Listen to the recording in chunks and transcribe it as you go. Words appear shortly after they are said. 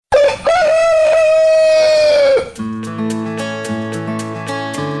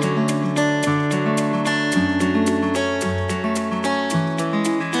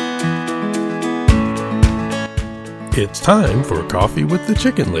time for Coffee with the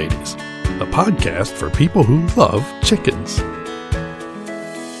Chicken Ladies, a podcast for people who love chickens.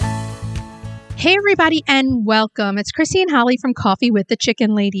 Hey everybody and welcome. It's Chrissy and Holly from Coffee with the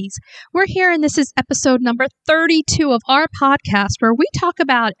Chicken Ladies. We're here and this is episode number 32 of our podcast where we talk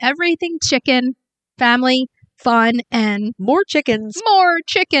about everything chicken, family, fun, and more chickens.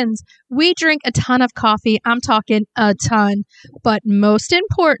 We drink a ton of coffee. I'm talking a ton. But most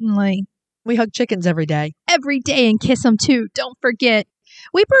importantly, we hug chickens every day. And kiss them too. Don't forget.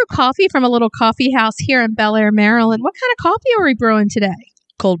 We brew coffee from a little coffee house here in Bel Air, Maryland. What kind of coffee are we brewing today?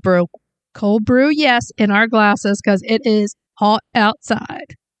 Cold brew. Cold brew, yes, in our glasses because it is hot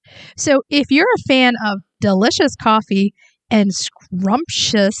outside. So if you're a fan of delicious coffee and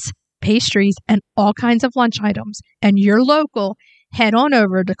scrumptious pastries and all kinds of lunch items and you're local, head on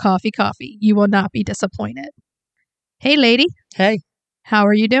over to Coffee Coffee. You will not be disappointed. Hey, lady. Hey. How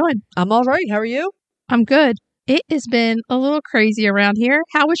are you doing? I'm all right. How are you? I'm good. It has been a little crazy around here.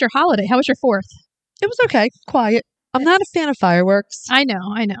 How was your holiday? How was your 4th? It was okay. Quiet. I'm not a fan of fireworks. I know.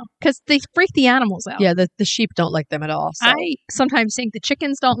 Because they freak the animals out. Yeah, the sheep don't like them at all. So. I sometimes think the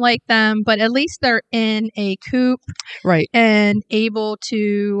chickens don't like them, but at least they're in a coop. Right. And able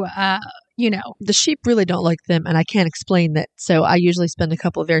to, The sheep really don't like them, and I can't explain that. So I usually spend a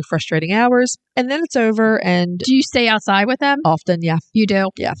couple of very frustrating hours, and then it's over, and... Do you stay outside with them? Often, yeah. You do?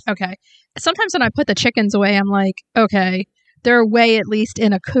 Yeah. Okay. Sometimes when I put the chickens away, I'm like, okay, they're away at least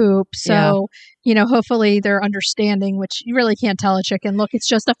in a coop. So, hopefully they're understanding, which you really can't tell a chicken. Look, it's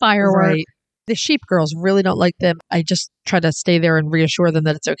just a firework. Right. The sheep girls really don't like them. I just try to stay there and reassure them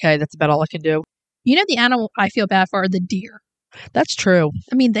that it's okay. That's about all I can do. The animal I feel bad for are the deer. That's true.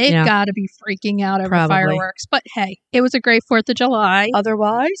 I mean, they've got to be freaking out over fireworks. But hey, it was a great 4th of July.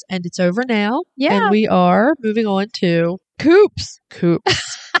 Otherwise, and it's over now. Yeah. And we are moving on to coops. Coops.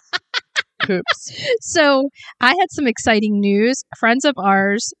 So I had some exciting news. Friends of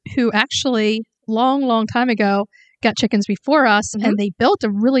ours who actually long time ago got chickens before us and they built a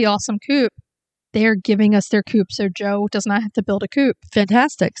really awesome coop. They're giving us their coop so Joe does not have to build a coop.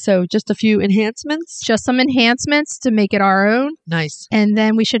 Fantastic. So just a few enhancements? Just some enhancements to make it our own. Nice. And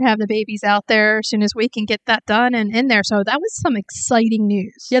then we should have the babies out there as soon as we can get that done and in there. So that was some exciting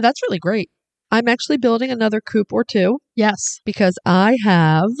news. Yeah, that's really great. I'm actually building another coop or two. Yes. Because I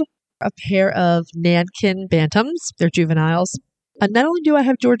have a pair of Nankin Bantams. They're juveniles. And not only do I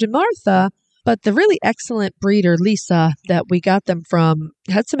have George and Martha, but the really excellent breeder, Lisa, that we got them from,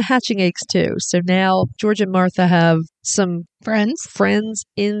 had some hatching eggs too. So now George and Martha have some friends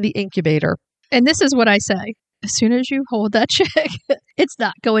in the incubator. And this is what I say. As soon as you hold that chick, it's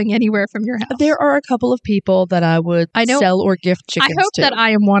not going anywhere from your house. There are a couple of people that I would sell or gift chickens to. I hope that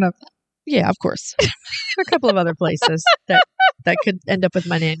I am one of them. Yeah, of course. A couple of other places that could end up with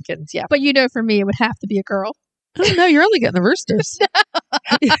my Nankins, yeah. But for me, it would have to be a girl. Oh, no, you're only getting the roosters.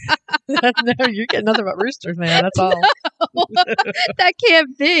 No, you're getting nothing but roosters, man. That's all. No, that can't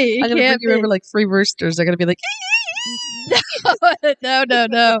be. I'm going to bring you over like 3 roosters. They're going to be like,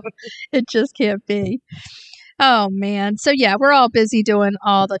 No. It just can't be. Oh, man. So, yeah, we're all busy doing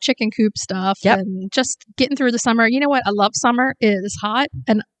all the chicken coop stuff and just getting through the summer. You know what? I love summer. It is hot,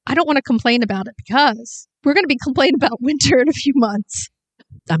 and I don't want to complain about it because we're going to be complaining about winter in a few months.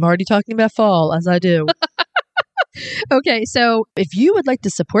 I'm already talking about fall, as I do. Okay, so if you would like to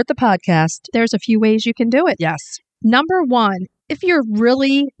support the podcast, there's a few ways you can do it. Yes. Number 1, if you're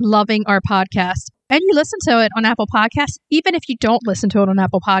really loving our podcast and you listen to it on Apple Podcasts, even if you don't listen to it on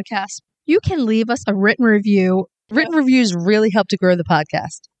Apple Podcasts, you can leave us a written review. Written reviews really help to grow the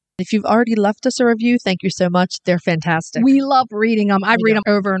podcast. If you've already left us a review, thank you so much. They're fantastic. We love reading them. I read them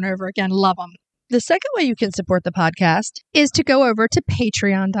over and over again. Love them. The second way you can support the podcast is to go over to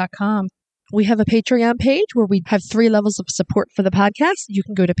patreon.com. We have a Patreon page where we have 3 levels of support for the podcast. You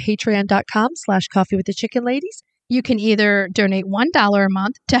can go to patreon.com/Coffee with the Chicken Ladies. You can either donate $1 a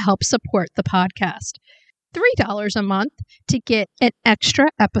month to help support the podcast, $3 a month to get an extra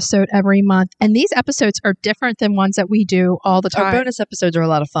episode every month. And these episodes are different than ones that we do all the time. Our bonus episodes are a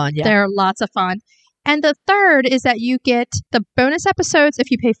lot of fun. Yeah. They're lots of fun. And the third is that you get the bonus episodes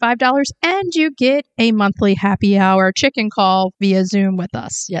if you pay $5 and you get a monthly happy hour chicken call via Zoom with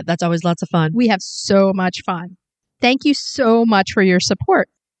us. Yeah, that's always lots of fun. We have so much fun. Thank you so much for your support.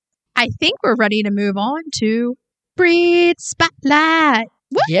 I think we're ready to move on to Breed Spotlight.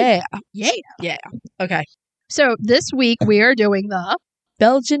 Woo! Yeah. Okay. So this week we are doing the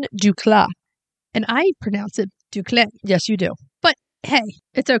Belgian Duclas. And I pronounce it Duclas. Yes, you do. But hey,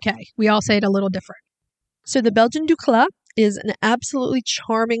 it's okay. We all say it a little different. So the Belgian Duclas is an absolutely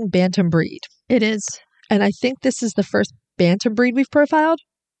charming Bantam breed. It is. And I think this is the first Bantam breed we've profiled.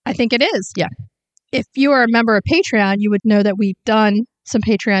 I think it is. Yeah. if you are a member of Patreon, you would know that we've done some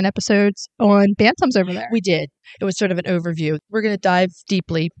Patreon episodes on Bantams over there. We did. It was sort of an overview. We're going to dive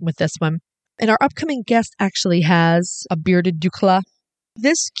deeply with this one. And our upcoming guest actually has a bearded Ducla.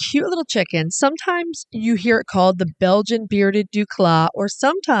 This cute little chicken, sometimes you hear it called the Belgian bearded Ducla, or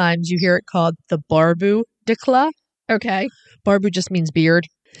sometimes you hear it called the Barbu Ducla. Okay. Barbu just means beard.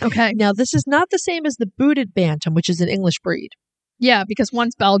 Okay. Now, this is not the same as the booted Bantam, which is an English breed. Yeah, because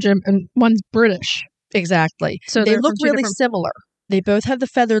one's Belgian and one's British. Exactly. So they they're look from two really different- similar. They both have the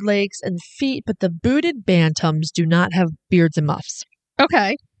feathered legs and feet, but the booted Bantams do not have beards and muffs.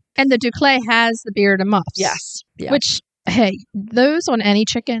 Okay. And the Duclay has the beard and muffs. Yes. Yeah. Which, hey, those on any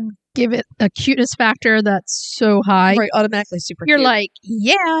chicken give it a cuteness factor that's so high. right, automatically super You're cute. like,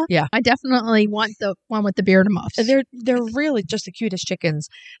 yeah, Yeah. I definitely want the one with the beard and muffs. And they're really just the cutest chickens.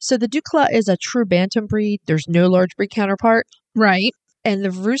 So the Ducla is a true Bantam breed. There's no large breed counterpart. Right. And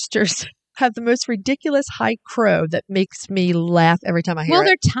the roosters have the most ridiculous high crow that makes me laugh every time I hear Well, it.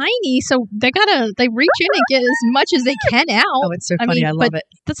 they're tiny, so they reach in and get as much as they can out. Oh, it's so funny. I love it.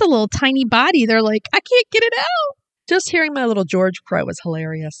 That's a little tiny body. They're like, I can't get it out. Just hearing my little George crow was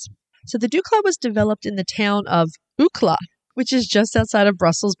hilarious. So the Ducla was developed in the town of Ucla, which is just outside of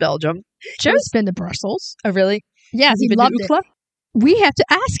Brussels, Belgium. Joe's been to Brussels. Oh, really? Yes, Has he been loved to it. Ucla? We have to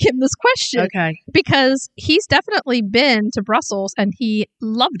ask him this question Okay. because he's definitely been to Brussels and he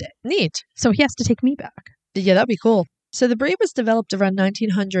loved it. Neat. So he has to take me back. Yeah, that'd be cool. So the breed was developed around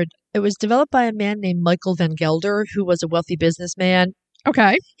 1900. It was developed by a man named Michael van Gelder, who was a wealthy businessman.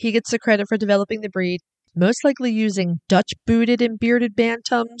 Okay. He gets the credit for developing the breed, most likely using Dutch booted and bearded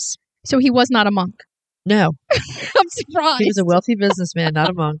Bantams. So he was not a monk. No, I'm surprised. he was a wealthy businessman, not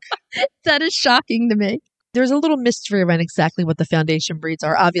a monk. That is shocking to me. There's a little mystery around exactly what the foundation breeds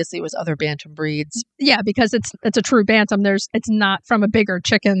are. Obviously, it was other Bantam breeds. Yeah, because it's a true Bantam. It's not from a bigger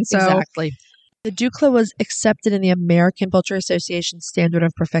chicken. So Exactly. The Ducla was accepted in the American Poultry Association Standard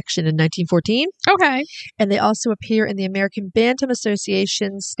of Perfection in 1914, okay. and they also appear in the American Bantam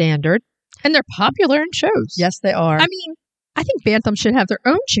Association Standard. And they're popular in shows. Yes, they are. I mean, I think Bantam should have their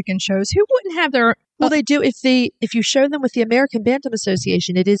own chicken shows. Who wouldn't have their... Well, they do. If you show them with the American Bantam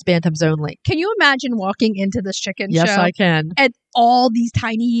Association, it is Bantams only. Can you imagine walking into this chicken show? Yes, I can. And all these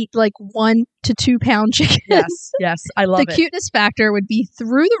tiny, 1 to 2 pound chickens. Yes, I love The it. cuteness factor would be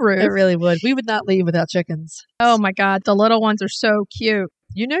through the roof. It really would. We would not leave without chickens. Oh my God. The little ones are so cute.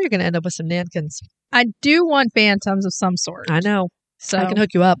 You know you're going to end up with some nankins. I do want Bantams of some sort. I know. So I can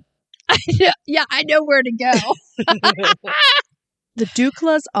hook you up. yeah, I know where to go. The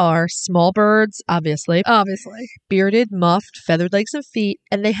Duclas are small birds, obviously, Obviously. bearded, muffed, feathered legs and feet,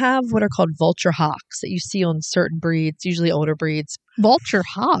 and they have what are called vulture hocks that you see on certain breeds, usually older breeds. Vulture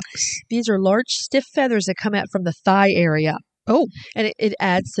hawks. These are large, stiff feathers that come out from the thigh area. Oh. And it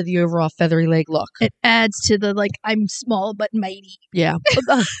adds to the overall feathery leg look. It adds to the, I'm small but mighty. Yeah.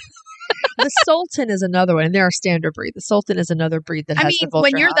 The Sultan is another one, and they're a standard breed. The Sultan is another breed that has the vulture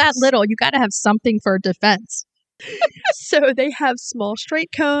when you're that hocks. little, you got to have something for defense. So they have small straight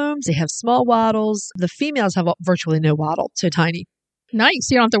combs, they have small wattles. The females have virtually no wattle, so tiny. Nice.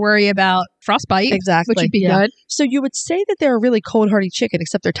 You don't have to worry about frostbite. Exactly. Which would be Yeah. good. So you would say that they're a really cold-hardy chicken,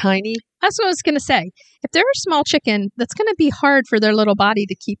 except they're tiny. That's what I was going to say. If they're a small chicken, that's going to be hard for their little body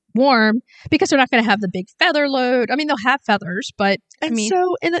to keep warm because they're not going to have the big feather load. I mean, they'll have feathers, but And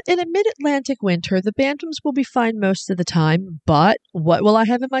so in a mid-Atlantic winter, the Bantams will be fine most of the time. But what will I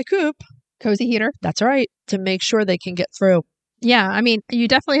have in my coop? cozy heater. That's right, to make sure they can get through. Yeah, I mean, you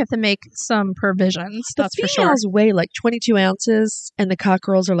definitely have to make some provisions. The That's for sure. females weigh 22 ounces, and the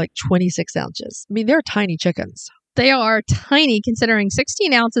cockerels are 26 ounces. I mean, they're tiny chickens. They are tiny, considering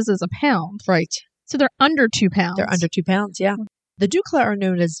 16 ounces is a pound. Right. So they're under 2 pounds. They're under 2 pounds, yeah. The Ducla are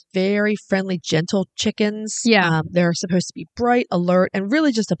known as very friendly, gentle chickens. Yeah. They're supposed to be bright, alert, and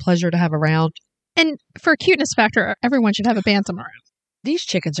really just a pleasure to have around. And for cuteness factor, everyone should have a Bantam around. These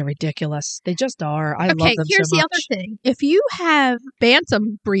chickens are ridiculous. They just are. I love Okay, them here's so the much. other thing. If you have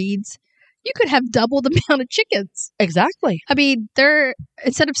Bantam breeds, you could have double the amount of chickens. Exactly. I mean, they're,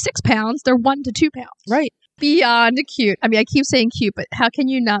 instead of 6 pounds, they're 1 to 2 pounds. Right. Beyond cute. I mean, I keep saying cute, but how can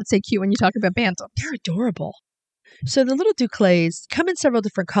you not say cute when you talk about Bantam? They're adorable. So the little Duclays come in several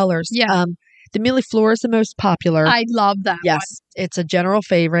different colors. Yeah. The Millefleur is the most popular. I love that one. Yes. It's a general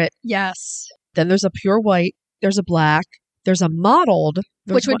favorite. Yes. Then there's a pure white. There's a black. There's a mottled.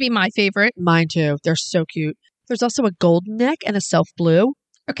 Which would be my favorite. Mine too. They're so cute. There's also a golden neck and a self blue.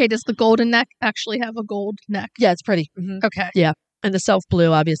 Okay, does the golden neck actually have a gold neck? Yeah, it's pretty. Mm-hmm. Okay. And the self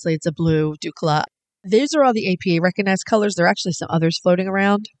blue, obviously, it's a blue Ducla. These are all the APA recognized colors. There are actually some others floating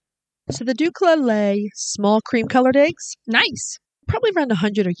around. So the Ducla lay small cream colored eggs. Nice. probably around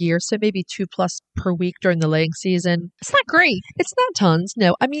 100 a year, so maybe 2+ per week during the laying season. It's not great. It's not tons.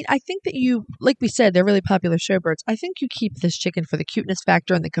 No, I mean, I think that you, like we said, they're really popular showbirds. I think you keep this chicken for the cuteness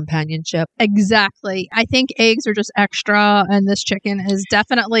factor and the companionship. Exactly. I think eggs are just extra, and this chicken is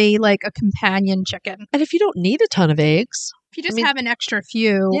definitely like a companion chicken. And if you don't need a ton of eggs, if you just have an extra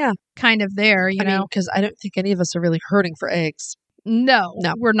few kind of there, you know. because I don't think any of us are really hurting for eggs. No,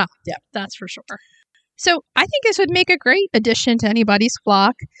 we're not. Yeah. That's for sure. So I think this would make a great addition to anybody's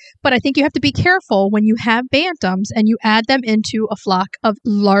flock, but I think you have to be careful when you have bantams and you add them into a flock of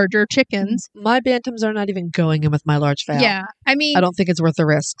larger chickens. My bantams are not even going in with my large fowl. Yeah. I mean, I don't think it's worth the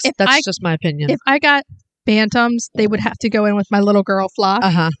risks. That's just my opinion. If I got bantams, they would have to go in with my little girl flock,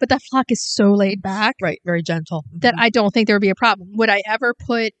 but that flock is so laid back. Right. Very gentle. That I don't think there would be a problem. Would I ever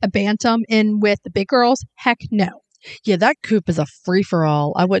put a bantam in with the big girls? Heck no. Yeah, that coop is a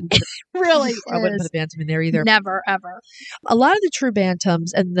free-for-all. I wouldn't put I wouldn't put a bantam in there either. Never, ever. A lot of the true bantams,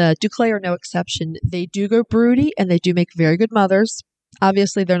 and the Duclay are no exception, they do go broody and they do make very good mothers.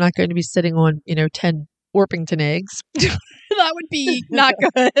 Obviously, they're not going to be sitting on, 10 Orpington eggs. That would be not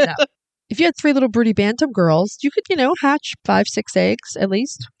good. No. If you had 3 little broody bantam girls, you could, hatch 5-6 eggs at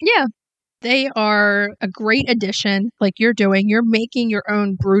least. Yeah. They are a great addition, like you're doing. You're making your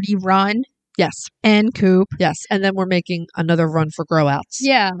own broody run. Yes. And coop. Yes. And then we're making another run for grow outs.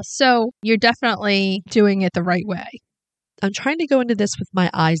 Yeah. So you're definitely doing it the right way. I'm trying to go into this with my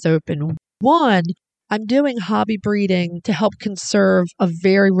eyes open. One, I'm doing hobby breeding to help conserve a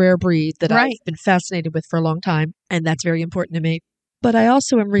very rare breed that I've been fascinated with for a long time. And that's very important to me. But I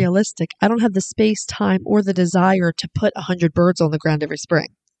also am realistic. I don't have the space, time, or the desire to put 100 birds on the ground every spring.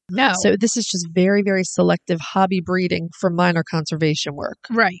 No. So this is just very, very selective hobby breeding for minor conservation work.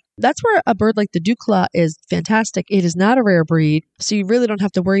 Right. That's where a bird like the Ducla is fantastic. It is not a rare breed, so you really don't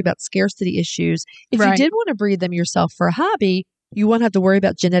have to worry about scarcity issues. If you did want to breed them yourself for a hobby, you won't have to worry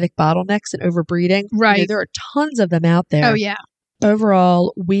about genetic bottlenecks and overbreeding. Right. There are tons of them out there. Oh, yeah.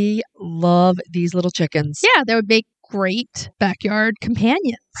 Overall, we love these little chickens. Yeah, they would make great backyard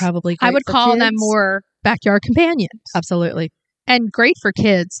companions. Probably great I would call them more backyard companions. Absolutely. And great for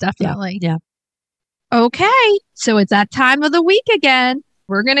kids, definitely. Yeah. Okay, so it's that time of the week again.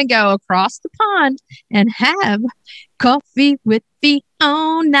 We're going to go across the pond and have coffee with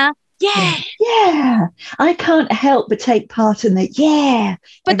Fiona. Yeah. Yeah. I can't help but take part in it. Yeah.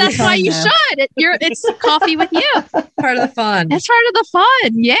 But that's why you should. It's coffee with you. Part of the fun. It's part of the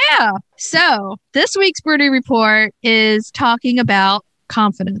fun. Yeah. So this week's Birdie Report is talking about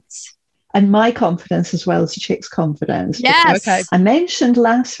confidence. And my confidence as well as the chick's confidence. Yes. Okay. I mentioned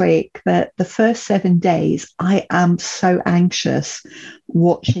last week that the first 7 days, I am so anxious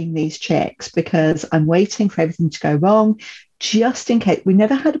watching these chicks because I'm waiting for everything to go wrong, just in case. We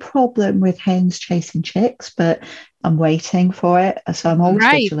never had a problem with hens chasing chicks, but I'm waiting for it. So I'm always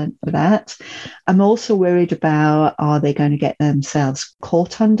vigilant for that. I'm also worried about, are they going to get themselves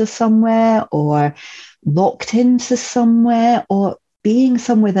caught under somewhere or locked into somewhere or being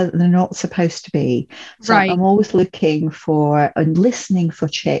somewhere that they're not supposed to be. So I'm always looking for and listening for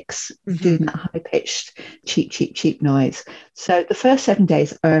chicks doing that high-pitched cheep, cheep, cheep noise. So the first 7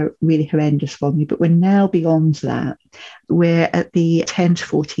 days are really horrendous for me, but we're now beyond that. We're at the 10 to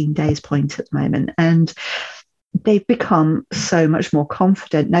 14 days point at the moment, and they've become so much more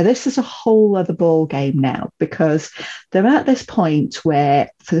confident. Now, this is a whole other ball game now because they're at this point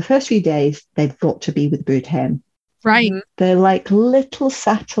where for the first few days, they've got to be with the brood hen. Right. They're like little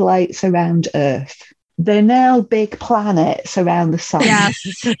satellites around Earth. They're now big planets around the sun.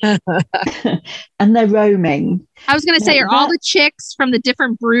 Yes. And they're roaming. I was going to say, are all the chicks from the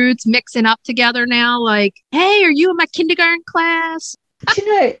different broods mixing up together now? Like, hey, are you in my kindergarten class? Do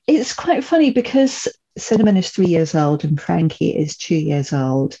you know, it's quite funny because Cinnamon is 3 years old and Frankie is 2 years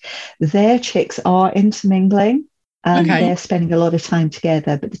old. Their chicks are intermingling. And they're spending a lot of time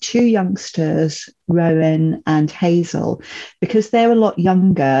together. But the two youngsters, Rowan and Hazel, because they're a lot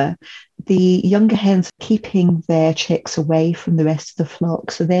younger, the younger hens are keeping their chicks away from the rest of the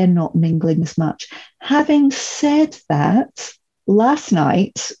flock, so they're not mingling as much. Having said that, last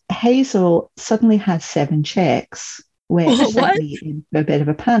night, Hazel suddenly had 7 chicks, which sent me into a bit of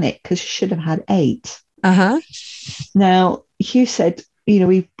a panic because she should have had 8. Now, Hugh said,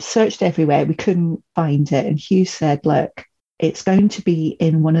 we searched everywhere. We couldn't find it. And Hugh said, look, it's going to be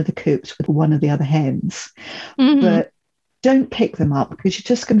in one of the coops with one of the other hens. But don't pick them up because you're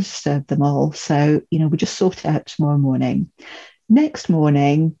just going to disturb them all. So, we'll just sort it out tomorrow morning. Next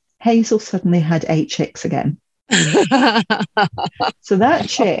morning, Hazel suddenly had 8 chicks again. So that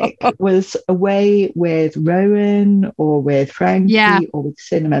chick was away with Rowan or with Frankie or with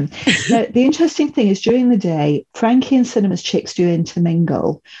Cinnamon. Now, the interesting thing is during the day, Frankie and Cinnamon's chicks do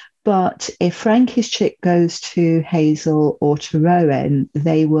intermingle. But if Frankie's chick goes to Hazel or to Rowan,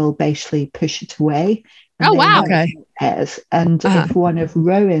 they will basically push it away. Oh, wow. Okay. And if one of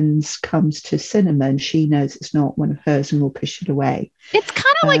Rowan's comes to Cinnamon, she knows it's not one of hers and will push it away. It's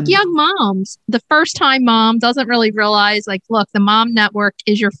kind of like young moms. The first time mom doesn't really realize, like, look, the mom network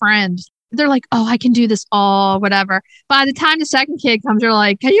is your friend. They're like, oh, I can do this all, whatever. By the time the second kid comes, you're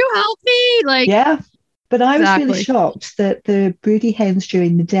like, can you help me? Like, yeah. But I was really shocked that the broody hens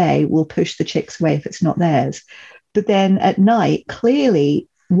during the day will push the chicks away if it's not theirs. But then at night, clearly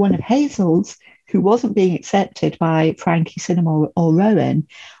one of Hazel's, who wasn't being accepted by Frankie, Cinnamon or Rowan,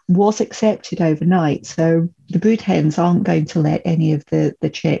 was accepted overnight. So the brood hens aren't going to let any of the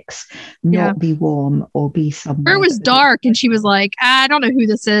chicks not be warm or be somewhere. It was dark and she was like, I don't know who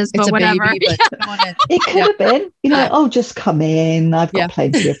this is, but whatever. Baby, but it could have been, just come in. I've got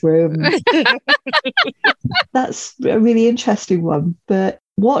plenty of room. That's a really interesting one. But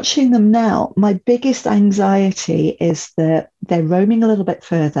watching them now, my biggest anxiety is that they're roaming a little bit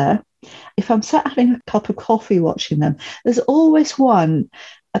further. If I'm sat having a cup of coffee watching them, there's always one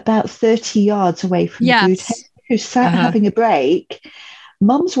about 30 yards away from the brood hen who's sat having a break.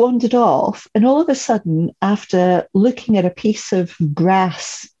 Mum's wandered off, and all of a sudden, after looking at a piece of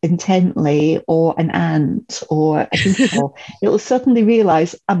grass intently, or an ant, or a beetle, it will suddenly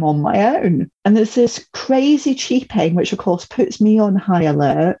realise I'm on my own. And there's this crazy cheeping, which of course puts me on high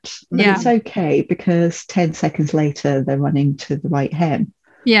alert. But it's okay because 10 seconds later, they're running to the right hen.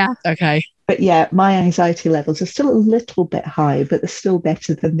 Yeah. Okay. But yeah, my anxiety levels are still a little bit high, but they're still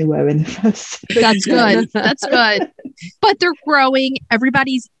better than they were in the first. That's good. That's good. But they're growing.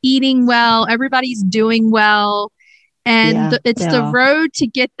 Everybody's eating well. Everybody's doing well. And it's the road to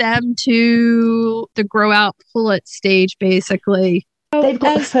get them to the grow out pullet stage, basically. They've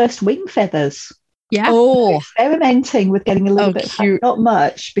got the first wing feathers. Yeah. Oh, experimenting with getting a little bit cute. Not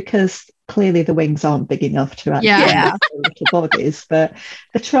much, because clearly the wings aren't big enough to actually have little bodies, but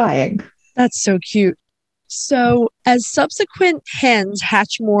they're trying. That's so cute. So as subsequent hens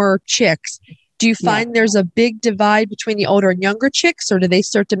hatch more chicks, do you find there's a big divide between the older and younger chicks, or do they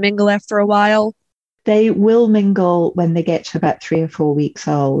start to mingle after a while? They will mingle when they get to about 3 or 4 weeks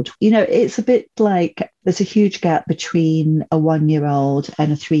old. It's a bit like there's a huge gap between a 1-year-old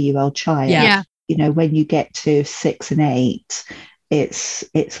and a 3-year-old child. Yeah. When you get to 6 and 8,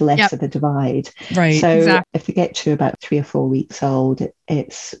 it's less of a divide. Right. So if they get to about 3 or 4 weeks old,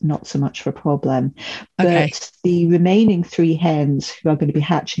 it's not so much of a problem. But the remaining 3 hens who are going to be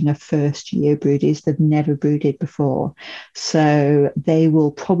hatching are first-year broodies. They've never brooded before. So they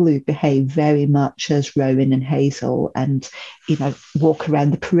will probably behave very much as Rowan and Hazel and, walk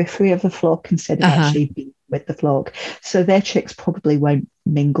around the periphery of the flock instead of actually being with the flock. So their chicks probably won't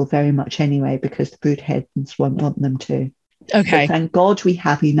mingle very much anyway, because the brood hens won't want them to. Okay. But thank God we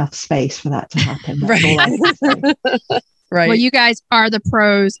have enough space for that to happen. That's all I can say. Right. Well, you guys are the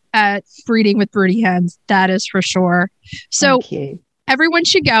pros at breeding with broody hens. That is for sure. So everyone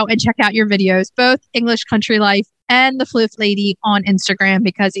should go and check out your videos, both English Country Life and the Floof Lady on Instagram,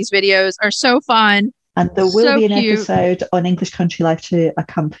 because these videos are so fun. And there will be an episode on English Country Life to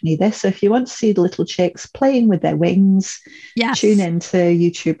accompany this. So if you want to see the little chicks playing with their wings, tune into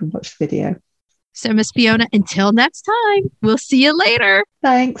YouTube and watch the video. So, Miss Fiona, until next time, we'll see you later.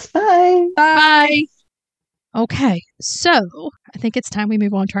 Thanks. Bye. Bye. Okay, so I think it's time we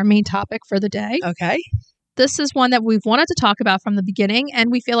move on to our main topic for the day. Okay. This is one that we've wanted to talk about from the beginning,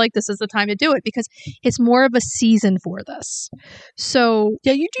 and we feel like this is the time to do it because it's more of a season for this. So,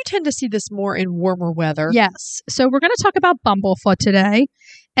 yeah, you do tend to see this more in warmer weather. Yes. So we're going to talk about Bumblefoot today,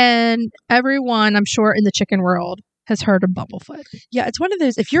 and everyone, I'm sure, in the chicken world has heard of Bumblefoot. Yeah, it's one of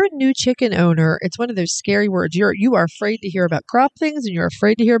those, if you're a new chicken owner, it's one of those scary words. You are afraid to hear about crop things, and you're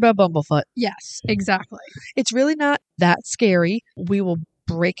afraid to hear about Bumblefoot. Yes, exactly. It's really not that scary. We will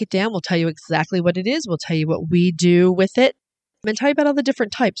break it down. We'll tell you exactly what it is. We'll tell you what we do with it, and tell you about all the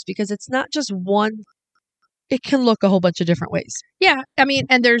different types, because it's not just one. It can look a whole bunch of different ways. Yeah, I mean,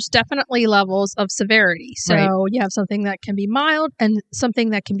 and there's definitely levels of severity. So you have something that can be mild and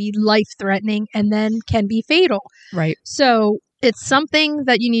something that can be life-threatening and then can be fatal. Right. So it's something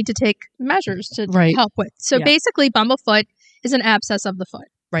that you need to take measures to help with. So basically, Bumblefoot is an abscess of the foot.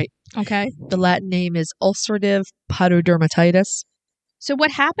 Right. Okay. The Latin name is ulcerative pododermatitis. So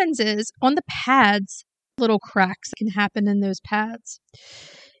what happens is on the pads, little cracks can happen in those pads.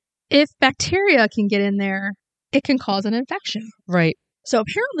 If bacteria can get in there, it can cause an infection. Right. So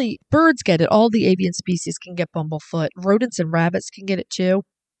apparently birds get it. All the avian species can get bumblefoot. Rodents and rabbits can get it too.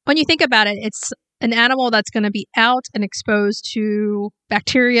 When you think about it, it's an animal that's going to be out and exposed to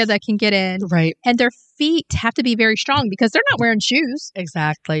bacteria that can get in. Right. And their feet have to be very strong because they're not wearing shoes.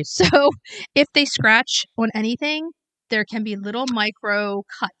 Exactly. So if they scratch on anything, there can be little micro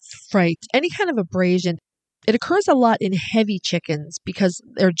cuts. Right. Any kind of abrasion. It occurs a lot in heavy chickens because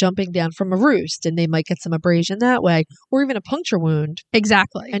they're jumping down from a roost and they might get some abrasion that way, or even a puncture wound.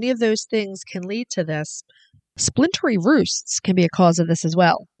 Exactly. Any of those things can lead to this. Splintery roosts can be a cause of this as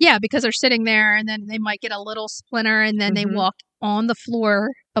well. Yeah, because they're sitting there and then they might get a little splinter and then they walk on the floor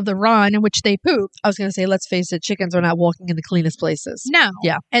of the run in which they poop. I was going to say, let's face it, chickens are not walking in the cleanest places. No.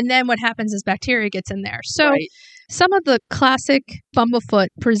 Yeah. And then what happens is bacteria gets in there. So some of the classic bumblefoot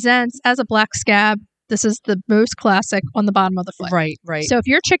presents as a black scab. This is the most classic on the bottom of the foot. Right. So if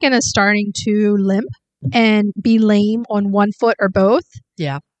your chicken is starting to limp and be lame on one foot or both,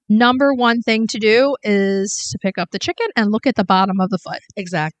 number one thing to do is to pick up the chicken and look at the bottom of the foot.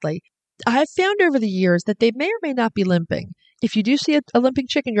 Exactly. I have found over the years that they may or may not be limping. If you do see a limping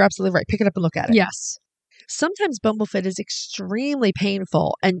chicken, you're absolutely right. Pick it up and look at it. Yes. Sometimes bumblefoot is extremely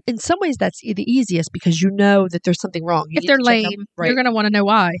painful. And in some ways, that's the easiest because you know that there's something wrong. If they're lame, you're going to want to know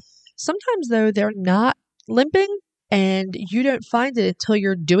why. Sometimes, though, they're not limping and you don't find it until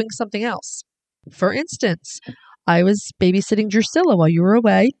you're doing something else. For instance, I was babysitting Drusilla while you were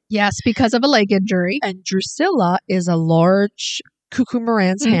away. Yes, because of a leg injury. And Drusilla is a large cuckoo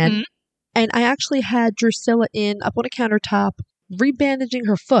Moran's hen. And I actually had Drusilla up on a countertop, rebandaging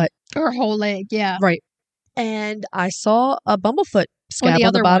her foot. Her whole leg, yeah. Right. And I saw a bumblefoot scab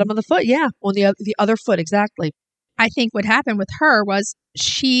on the bottom of the foot. Yeah, on the other foot, exactly. I think what happened with her was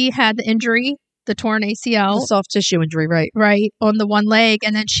she had the injury, the torn ACL. The soft tissue injury, right. Right, on the one leg,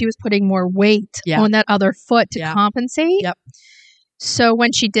 and then she was putting more weight on that other foot to compensate. Yep. So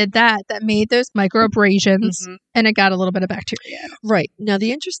when she did that, that made those microabrasions, and it got a little bit of bacteria. Right. Now,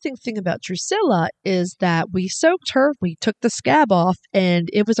 the interesting thing about Drusilla is that we soaked her, we took the scab off, and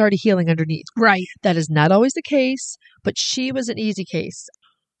it was already healing underneath. Right. That is not always the case, but she was an easy case.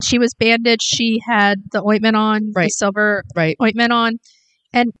 She was bandaged. She had the ointment on, the silver ointment on.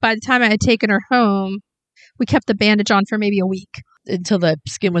 And by the time I had taken her home, we kept the bandage on for maybe a week. Until the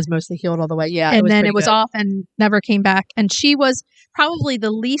skin was mostly healed all the way. Yeah. And then it was off and never came back. And she was probably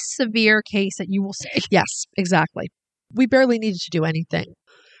the least severe case that you will see. Yes, exactly. We barely needed to do anything.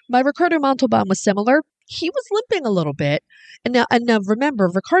 My Ricardo Montalban was similar. He was limping a little bit. And now remember,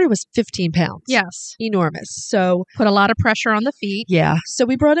 Ricardo was 15 pounds. Yes. Enormous. So put a lot of pressure on the feet. Yeah. So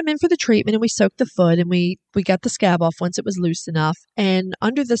we brought him in for the treatment and we soaked the foot and we got the scab off once it was loose enough. And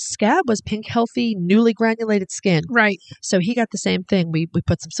under the scab was pink, healthy, newly granulated skin. Right. So he got the same thing. We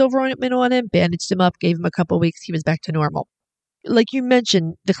put some silver ointment on him, bandaged him up, gave him a couple of weeks. He was back to normal. Like you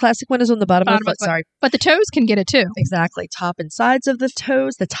mentioned, the classic one is on the bottom of the foot. Sorry. But the toes can get it too. Exactly. Top and sides of the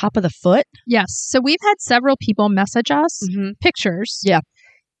toes, the top of the foot. Yes. So we've had several people message us pictures. Yeah.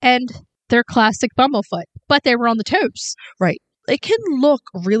 And they're classic bumblefoot, but they were on the toes. Right. It can look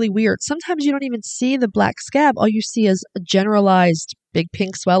really weird. Sometimes you don't even see the black scab. All you see is a generalized big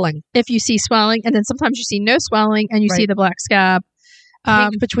pink swelling. If you see swelling, and then sometimes you see no swelling and you see the black scab.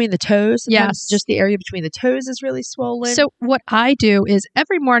 Pink between the toes. Yes. Just the area between the toes is really swollen. So what I do is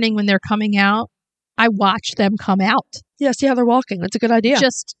every morning when they're coming out, I watch them come out. Yeah, see how they're walking. That's a good idea.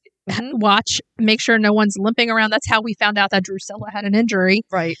 Just watch, make sure no one's limping around. That's how we found out that Drusilla had an injury.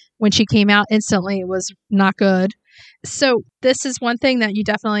 Right. When she came out instantly, it was not good. So this is one thing that you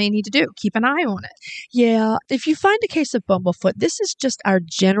definitely need to do. Keep an eye on it. Yeah. If you find a case of bumblefoot, this is just our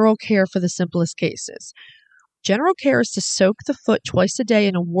general care for the simplest cases. General care is to soak the foot twice a day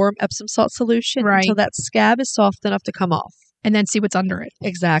in a warm Epsom salt solution until that scab is soft enough to come off. And then see what's under it.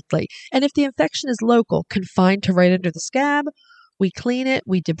 Exactly. And if the infection is local, confined to right under the scab, we clean it,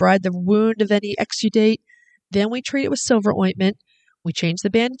 we debride the wound of any exudate, then we treat it with silver ointment, we change the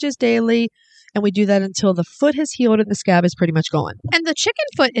bandages daily, and we do that until the foot has healed and the scab is pretty much gone. And the chicken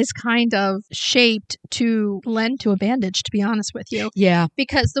foot is kind of shaped to lend to a bandage, to be honest with you. Yeah.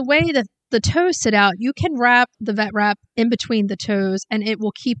 Because the way that the toes sit out, you can wrap the vet wrap in between the toes and it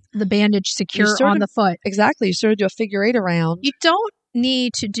will keep the bandage secure on the foot. Exactly. You sort of do a figure eight around. You don't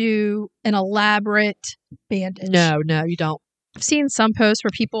need to do an elaborate bandage. No, you don't. I've seen some posts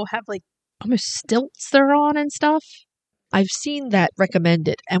where people have like almost stilts they're on and stuff. I've seen that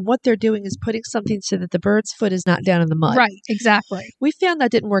recommended. And what they're doing is putting something so that the bird's foot is not down in the mud. Right, exactly. We found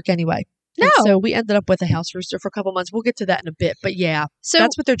that didn't work anyway. No. And so we ended up with a house rooster for a couple months. We'll get to that in a bit. But yeah, so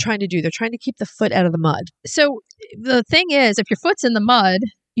that's what they're trying to do. They're trying to keep the foot out of the mud. So the thing is, if your foot's in the mud,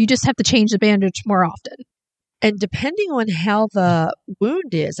 you just have to change the bandage more often. And depending on how the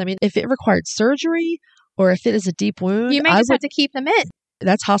wound is, I mean, if it required surgery or if it is a deep wound, You may just have to keep them in.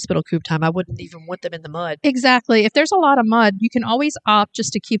 that's hospital coop time. I wouldn't even want them in the mud. Exactly. If there's a lot of mud, you can always opt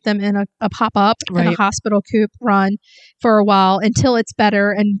just to keep them in a pop-up in a Right. hospital coop run for a while until it's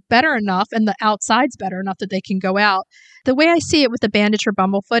better enough and the outside's better enough that they can go out. The way I see it with the bandage for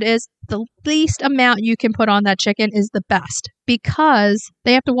Bumblefoot is the least amount you can put on that chicken is the best because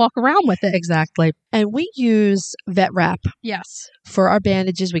they have to walk around with it. Exactly. And we use vet wrap Yes. for our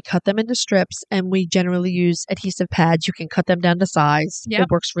bandages. We cut them into strips and we generally use adhesive pads. You can cut them down to size. Yep. It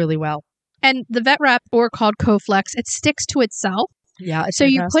works really well. And the vet wrap, or called Coflex, it sticks to itself. Yeah. It's So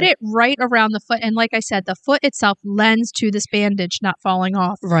you put fantastic. it right around the foot. And like I said, the foot itself lends to this bandage not falling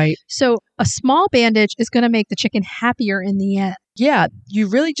off. Right. So a small bandage is going to make the chicken happier in the end. Yeah. You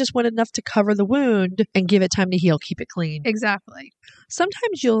really just want enough to cover the wound and give it time to heal. Keep it clean. Exactly.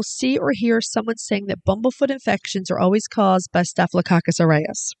 Sometimes you'll see or hear someone saying that bumblefoot infections are always caused by Staphylococcus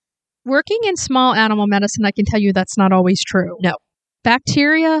aureus. Working in small animal medicine, I can tell you that's not always true. No.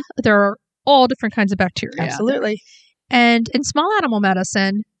 Bacteria, there are all different kinds of bacteria. Absolutely. And in small animal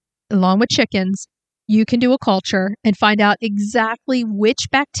medicine, along with chickens, you can do a culture and find out exactly which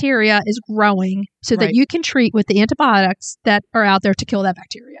bacteria is growing so that Right. you can treat with the antibiotics that are out there to kill that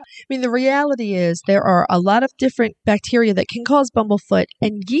bacteria. I mean, the reality is there are a lot of different bacteria that can cause bumblefoot,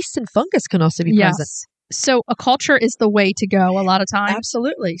 and yeast and fungus can also be present. So a culture is the way to go a lot of times.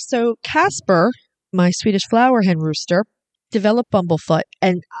 Absolutely. So Casper, my Swedish flower hen rooster, developed bumblefoot,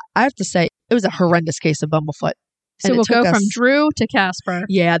 and I have to say it was a horrendous case of bumblefoot. So And it we'll took go from us- Drew to Casper.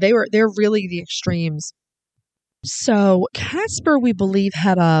 Yeah, they're really the extremes. So Casper, we believe,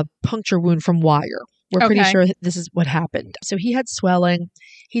 had a puncture wound from wire. We're pretty Okay. sure this is what happened. So he had swelling.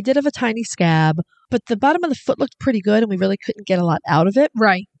 He did have a tiny scab, but the bottom of the foot looked pretty good, and we really couldn't get a lot out of it.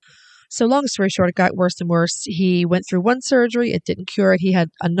 Right. So long story short, it got worse and worse. He went through one surgery. It didn't cure it. He had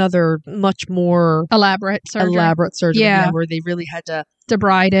another much more Elaborate surgery. elaborate surgery Yeah. where they really had to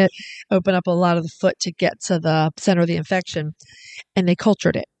Debride it. open up a lot of the foot to get to the center of the infection. And they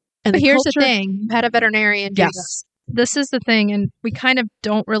cultured it. And But they here's the cultured- thing. You had a veterinarian do Yes. this. This is the thing, and we kind of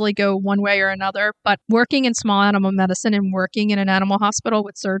don't really go one way or another, but working in small animal medicine and working in an animal hospital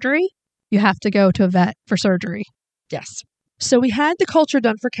with surgery, you have to go to a vet for surgery. Yes. So we had the culture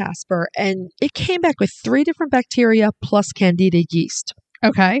done for Casper, and it came back with 3 different bacteria plus Candida yeast.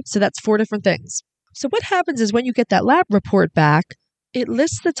 Okay. So that's 4 different things. So what happens is when you get that lab report back, it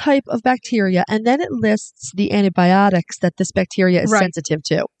lists the type of bacteria, and then it lists the antibiotics that this bacteria is Right. sensitive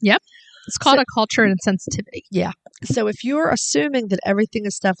to. It's called a culture and sensitivity. So if you're assuming that everything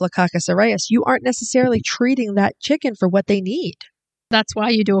is Staphylococcus aureus, you aren't necessarily treating that chicken for what they need. That's why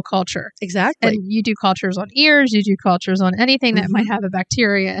you do a culture. Exactly. And you do cultures on ears, you do cultures on anything that Mhm. might have a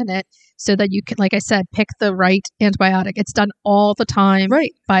bacteria in it so that you can, like I said, pick the right antibiotic. It's done all the time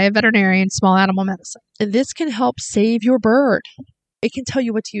Right. by a veterinarian, small animal medicine. And this can help save your bird. It can tell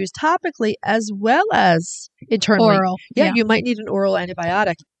you what to use topically as well as internally. Oral. Yeah, you might need an oral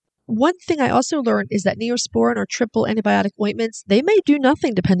antibiotic. One thing I also learned is that Neosporin or triple antibiotic ointments, they may do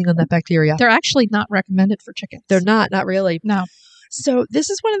nothing depending on that bacteria. They're actually not recommended for chickens. They're not really. No. So this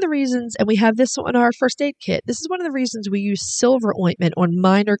is one of the reasons, and we have this on our first aid kit. This is one of the reasons we use silver ointment on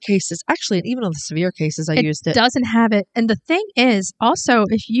minor cases. Actually, and even on the severe cases, I used it. Doesn't have it. And the thing is, also,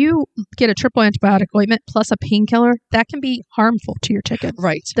 if you get a triple antibiotic ointment plus a painkiller, that can be harmful to your chicken.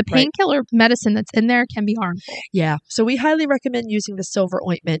 Right. The right. painkiller medicine that's in there can be harmful. Yeah. So we highly recommend using the silver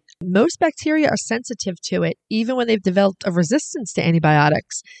ointment. Most bacteria are sensitive to it, even when they've developed a resistance to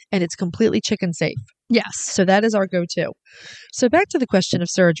antibiotics, and it's completely chicken safe. Yes. So that is our go-to. So back to the question of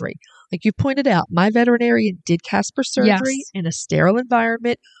surgery. Like you pointed out, my veterinarian did Casper surgery Yes. in a sterile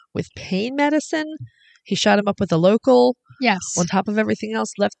environment with pain medicine. He shot him up with a local Yes. on top of everything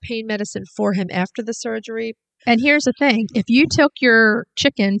else, left pain medicine for him after the surgery. And here's the thing. If you took your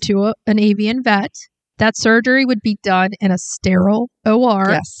chicken to an avian vet, that surgery would be done in a sterile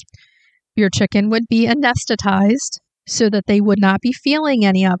OR. Yes. Your chicken would be anesthetized so that they would not be feeling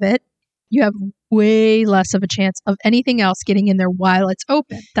any of it. You have way less of a chance of anything else getting in there while it's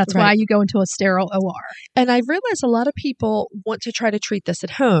open. That's why Right. you go into a sterile OR. And I've realized a lot of people want to try to treat this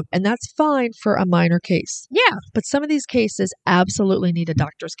at home, and that's fine for a minor case. Yeah. But some of these cases absolutely need a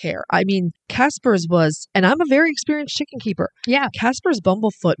doctor's care. I mean, Casper's was, and I'm a very experienced chicken keeper. Yeah. Casper's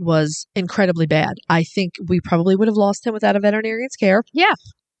bumblefoot was incredibly bad. I think we probably would have lost him without a veterinarian's care.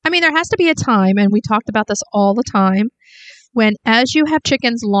 I mean, there has to be a time, and we talked about this all the time, when as you have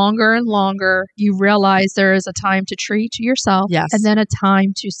chickens longer and longer, you realize there is a time to treat yourself Yes. and then a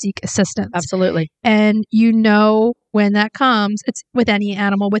time to seek assistance. Absolutely. And you know when that comes, it's with any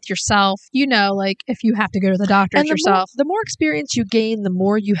animal, with yourself, you know, like if you have to go to the doctor And yourself. the more experience you gain, the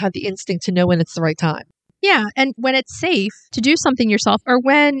more you have the instinct to know when it's the right time. Yeah. And when it's safe to do something yourself, or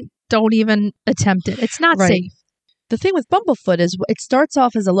when don't even attempt it. It's not Right. safe. The thing with Bumblefoot is it starts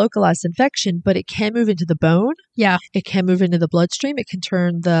off as a localized infection, but it can move into the bone. Yeah. It can move into the bloodstream. It can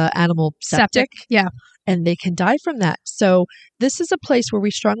turn the animal septic. Yeah. And they can die from that. So this is a place where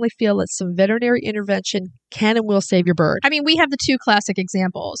we strongly feel that some veterinary intervention can and will save your bird. I mean, we have the two classic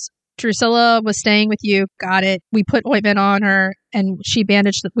examples. Drusilla was staying with you, got it. We put ointment on her and we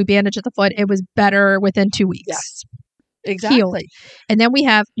bandaged the foot. It was better within 2 weeks. Yes. Exactly. Healed. And then we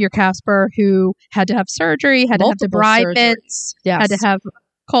have your Casper who had to have surgery, had Multiple to have debridements, Yes. had to have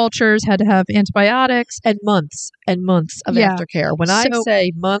cultures, had to have antibiotics. And months of aftercare. When I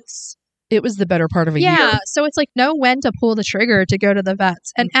say months, it was the better part of a year. Yeah. So it's like know when to pull the trigger to go to the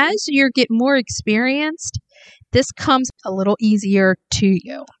vets. And as you get more experienced, this comes a little easier to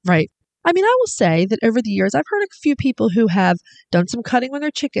you. Right. I mean, I will say that over the years, I've heard a few people who have done some cutting on their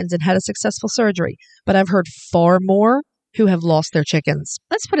chickens and had a successful surgery, but I've heard far more who have lost their chickens.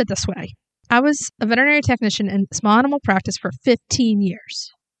 Let's put it this way. I was a veterinary technician in small animal practice for 15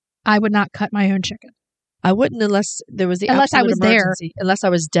 years. I would not cut my own chicken. I wouldn't unless there was the Unless I absolute was there. emergency. Unless I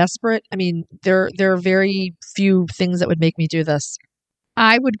was desperate. I mean, there are very few things that would make me do this.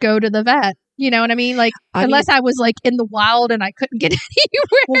 I would go to the vet. You know what I mean? Like, unless I was like in the wild and I couldn't get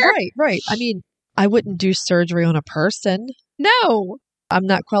anywhere. Well, right. I mean, I wouldn't do surgery on a person. No. I'm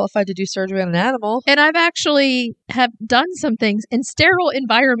not qualified to do surgery on an animal. And I've actually have done some things in sterile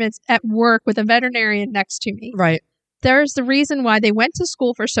environments at work with a veterinarian next to me. Right. There's the reason why they went to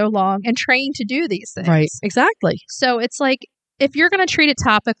school for so long and trained to do these things. Right. Exactly. So it's like, if you're going to treat it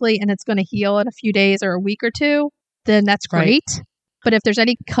topically and it's going to heal in a few days or a week or two, then that's great. Right. But if there's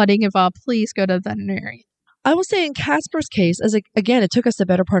any cutting involved, please go to the veterinarian. I will say in Casper's case, again, it took us the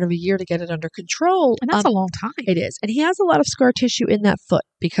better part of a year to get it under control. And that's a long time. It is. And he has a lot of scar tissue in that foot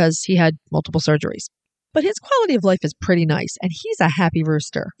because he had multiple surgeries. But his quality of life is pretty nice. And he's a happy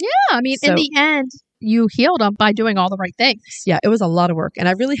rooster. Yeah. I mean, in the end, you healed him by doing all the right things. Yeah, it was a lot of work. And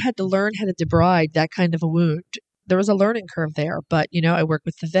I really had to learn how to debride that kind of a wound. There was a learning curve there. But, I worked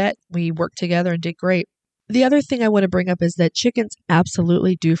with the vet. We worked together and did great. The other thing I want to bring up is that chickens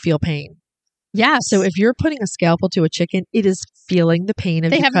absolutely do feel pain. Yes. So if you're putting a scalpel to a chicken, it is feeling the pain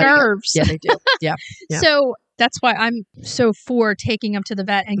of They have nerves. Yeah, they do. Yeah. So that's why I'm so for taking them to the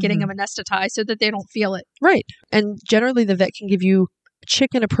vet and getting them anesthetized so that they don't feel it. Right. And generally the vet can give you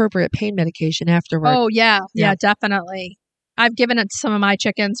chicken appropriate pain medication afterward. Oh, yeah. Yeah, definitely. I've given it to some of my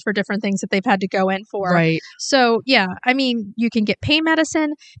chickens for different things that they've had to go in for. Right. So, yeah, I mean, you can get pain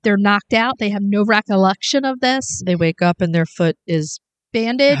medicine. They're knocked out. They have no recollection of this. They wake up and their foot is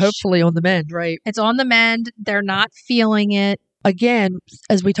bandaged. Hopefully on the mend, right? It's on the mend. They're not feeling it. Again,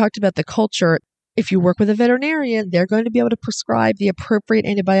 as we talked about the culture, if you work with a veterinarian, they're going to be able to prescribe the appropriate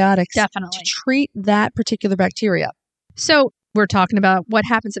antibiotics Definitely. to treat that particular bacteria. So we're talking about what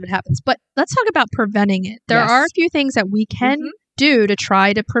happens if it happens, but let's talk about preventing it. There are a few things that we can do to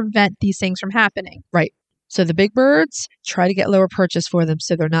try to prevent these things from happening. Right. So the big birds, try to get lower perches for them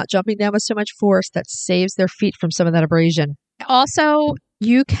so they're not jumping down with so much force that saves their feet from some of that abrasion. Also,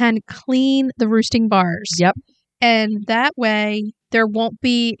 you can clean the roosting bars. Yep. And that way, there won't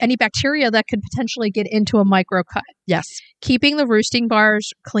be any bacteria that could potentially get into a microcut. Yes. Keeping the roosting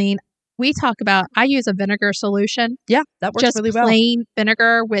bars clean. We talk about, I use a vinegar solution. Yeah, that works really well. Just plain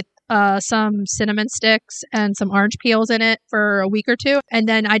vinegar with some cinnamon sticks and some orange peels in it for a week or two. And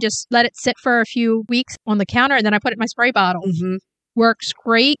then I just let it sit for a few weeks on the counter. And then I put it in my spray bottle. Works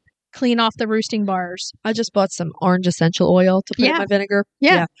great. Clean off the roosting bars. I just bought some orange essential oil to put in my vinegar.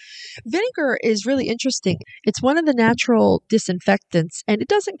 Yeah. Vinegar is really interesting. It's one of the natural disinfectants, and it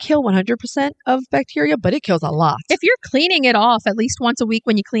doesn't kill 100% of bacteria, but it kills a lot. If you're cleaning it off at least once a week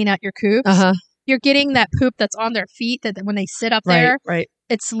when you clean out your coops, you're getting that poop that's on their feet that when they sit up there,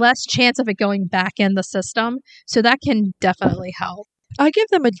 it's less chance of it going back in the system. So that can definitely help. I give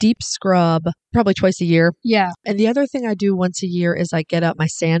them a deep scrub probably twice a year. Yeah. And the other thing I do once a year is I get out my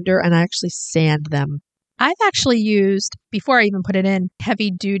sander and I actually sand them. I've actually used, before I even put it in,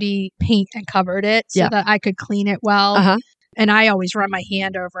 heavy duty paint and covered it so that I could clean it well. And I always run my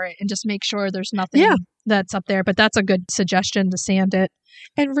hand over it and just make sure there's nothing that's up there. But that's a good suggestion to sand it.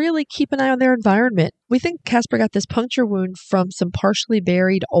 And really keep an eye on their environment. We think Casper got this puncture wound from some partially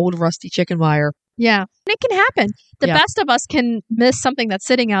buried old rusty chicken wire. Yeah. And it can happen. The Yeah. best of us can miss something that's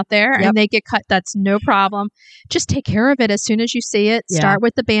sitting out there Yep. and they get cut. That's no problem. Just take care of it as soon as you see it. Yeah. Start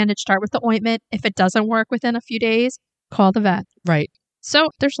with the bandage, start with the ointment. If it doesn't work within a few days, call the vet. Right. So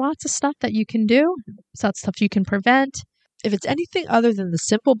there's lots of stuff that you can do. That's stuff you can prevent. If it's anything other than the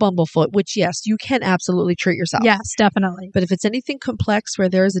simple bumblefoot, which yes, you can absolutely treat yourself. Yes, definitely. But if it's anything complex where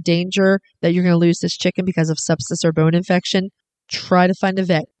there is a danger that you're going to lose this chicken because of sepsis or bone infection, try to find a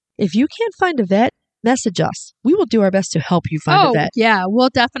vet. If you can't find a vet, message us. We will do our best to help you find a vet. Yeah, we'll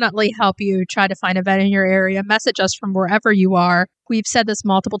definitely help you try to find a vet in your area. Message us from wherever you are. We've said this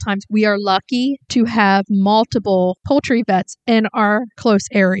multiple times. We are lucky to have multiple poultry vets in our close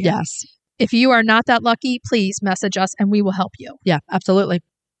area. Yes. If you are not that lucky, please message us and we will help you. Yeah, absolutely.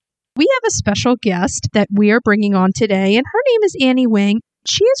 We have a special guest that we are bringing on today, and her name is Annie Wing.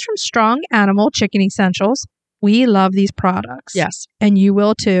 She is from Strong Animal Chicken Essentials. We love these products. Yes. And you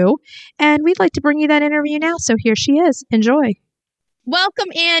will too. And we'd like to bring you that interview now. So here she is. Enjoy. Welcome,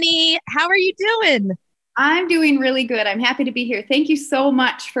 Annie. How are you doing? I'm doing really good. I'm happy to be here. Thank you so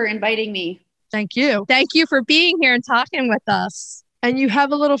much for inviting me. Thank you. Thank you for being here and talking with us. And you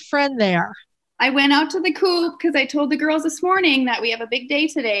have a little friend there. I went out to the coop because I told the girls this morning that we have a big day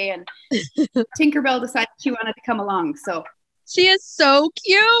today, and Tinkerbell decided she wanted to come along. So she is so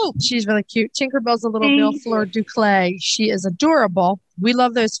cute. She's really cute. Tinkerbell's a little Thank you. Millefleur Duclay. She is adorable. We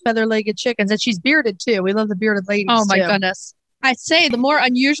love those feather-legged chickens, and she's bearded too. We love the bearded ladies. Oh my too. goodness. I say the more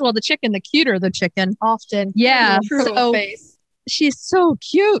unusual the chicken, the cuter the chicken. Often. Yeah. So face. She's so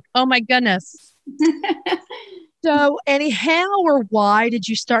cute. Oh my goodness. So, Annie, how or why did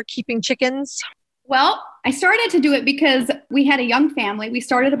you start keeping chickens? Well, I started to do it because we had a young family. We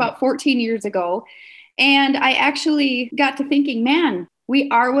started about 14 years ago. And I actually got to thinking, man, we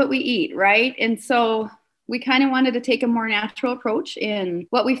are what we eat, right? And so we kind of wanted to take a more natural approach in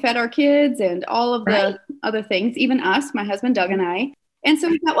what we fed our kids and all of the other things, even us, my husband, Doug, and I. And so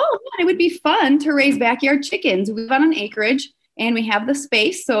we thought, well, man, it would be fun to raise backyard chickens. We live on an acreage and we have the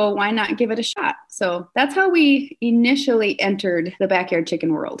space, so why not give it a shot? So that's how we initially entered the backyard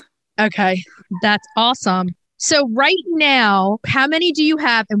chicken world. Okay. That's awesome. So right now, how many do you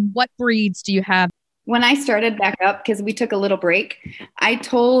have and what breeds do you have? When I started back up, because we took a little break, I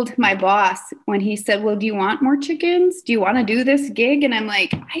told my boss when he said, well, do you want more chickens? Do you want to do this gig? And I'm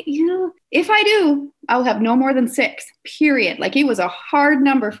like, if I do, I'll have no more than 6, period. Like it was a hard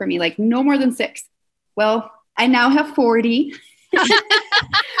number for me, like no more than 6. Well, I now have 40.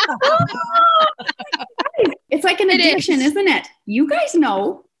 It's like an addiction, isn't it? You guys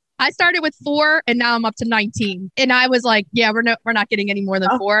know. I started with 4 and now I'm up to 19. And I was like, yeah, we're not getting any more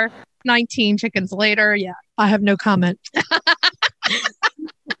than 4. 19 chickens later. Yeah. I have no comment.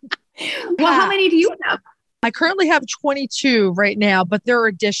 Well, how many do you have? I currently have 22 right now, but there are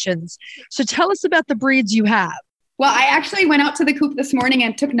additions. So tell us about the breeds you have. Well, I actually went out to the coop this morning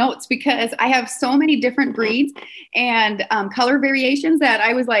and took notes because I have so many different breeds and color variations that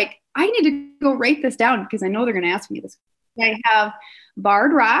I was like, I need to go write this down because I know they're going to ask me this. I have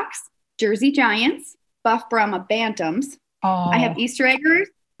Barred Rocks, Jersey Giants, Buff Brahma Bantams. Oh. I have Easter Eggers.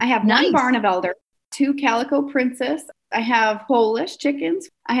 I have one Barnevelder, 2 Calico Princess. I have Polish chickens.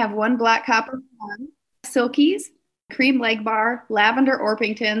 I have 1 Black Copper Fawn, Silkies, Cream Leg Bar, Lavender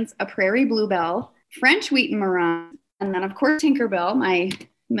Orpingtons, a Prairie Bluebell, French Wheaten Marron, and then, of course, Tinkerbell, my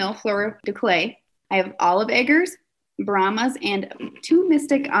Millefleur Duclay. I have Olive Eggers, Brahmas, and 2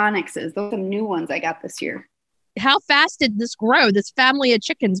 Mystic Onyxes. Those are some new ones I got this year. How fast did this grow, this family of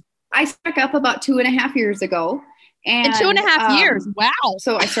chickens? I stuck up about 2.5 years ago. And in 2.5 years. Wow.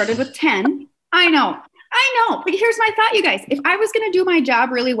 So I started with 10. I know. But here's my thought, you guys. If I was going to do my job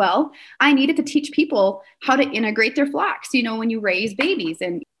really well, I needed to teach people how to integrate their flocks, when you raise babies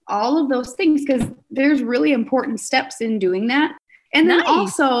and all of those things, because there's really important steps in doing that. And then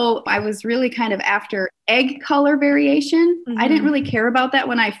also I was really kind of after egg color variation. I didn't really care about that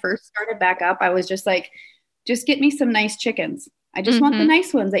when I first started back up. I was just like, just get me some nice chickens. I just want the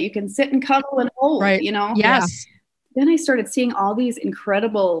nice ones that you can sit and cuddle and hold, Yes. Yeah. Then I started seeing all these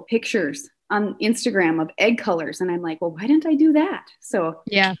incredible pictures on Instagram of egg colors. And I'm like, well, why didn't I do that? So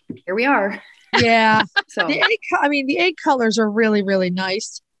yeah, here we are. Yeah. So the egg colors are really, really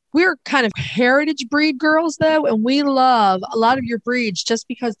nice. We're kind of heritage breed girls, though, and we love a lot of your breeds just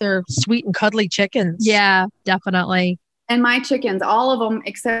because they're sweet and cuddly chickens. Yeah, definitely. And my chickens, all of them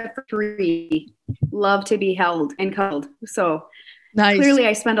except for 3, love to be held and cuddled. So clearly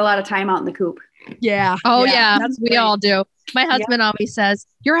I spend a lot of time out in the coop. Yeah. Oh, yeah. We great. all do. My husband always says,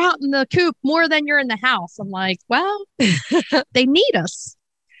 you're out in the coop more than you're in the house. I'm like, well, they need us.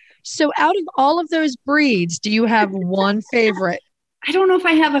 So out of all of those breeds, do you have one favorite? I don't know if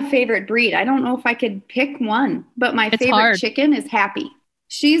I have a favorite breed. I don't know if I could pick one, but my favorite chicken is Happy.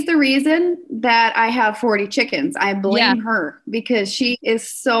 She's the reason that I have 40 chickens. I blame her because she is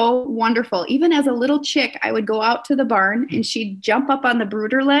so wonderful. Even as a little chick, I would go out to the barn and she'd jump up on the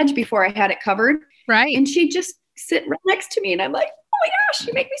brooder ledge before I had it covered. Right. And she'd just sit right next to me. And I'm like, oh my gosh,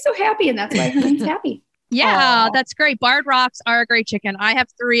 you make me so happy. And that's why her name's Happy. Yeah, that's great. Barred Rocks are a great chicken. I have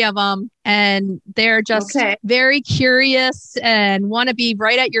 3 of them and they're just very curious and want to be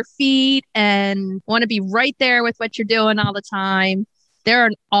right at your feet and want to be right there with what you're doing all the time. They're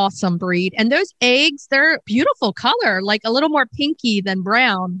an awesome breed. And those eggs, they're beautiful color, like a little more pinky than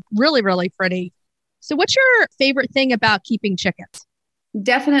brown. Really, really pretty. So what's your favorite thing about keeping chickens?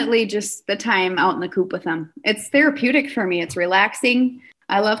 Definitely just the time out in the coop with them. It's therapeutic for me. It's relaxing.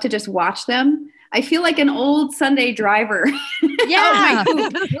 I love to just watch them. I feel like an old Sunday driver. Yeah.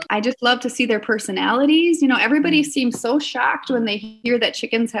 I just love to see their personalities. You know, everybody seems so shocked when they hear that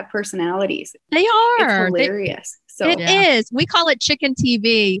chickens have personalities. They are. It's hilarious. It is. We call it chicken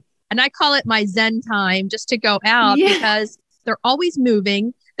TV, and I call it my Zen time just to go out because they're always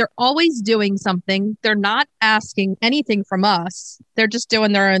moving. They're always doing something. They're not asking anything from us. They're just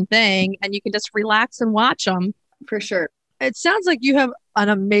doing their own thing, and you can just relax and watch them. For sure. It sounds like you have an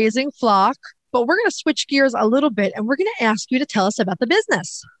amazing flock, but we're going to switch gears a little bit, and we're going to ask you to tell us about the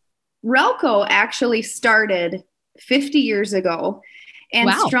business. Relco actually started 50 years ago, and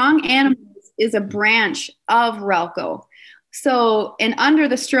Strong Animals is a branch of Relco. So, and under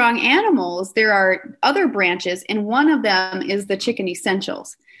the Strong Animals, there are other branches, and one of them is the Chicken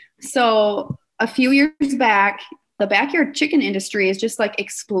Essentials. So a few years back, the backyard chicken industry is just like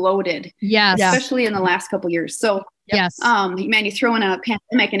exploded. Yes. Especially in the last couple of years. So, man, you throw in a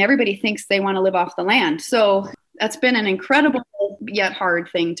pandemic and everybody thinks they want to live off the land. So that's been an incredible yet hard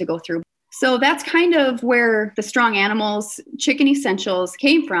thing to go through. So that's kind of where the Strong Animals Chicken Essentials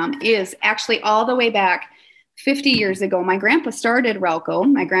came from, is actually all the way back 50 years ago. My grandpa started Relco,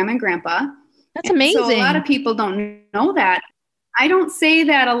 my grandma and grandpa. That's amazing. So a lot of people don't know that. I don't say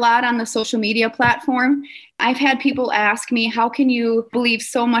that a lot on the social media platform. I've had people ask me, how can you believe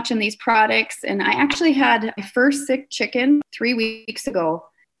so much in these products? And I actually had my first sick chicken 3 weeks ago.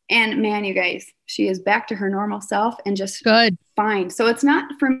 And man, you guys, she is back to her normal self and just fine. So it's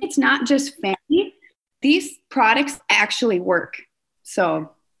not, for me, it's not just fancy. These products actually work.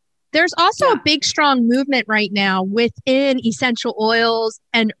 So there's also a big, strong movement right now within essential oils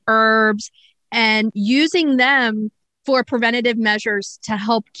and herbs and using them for preventative measures to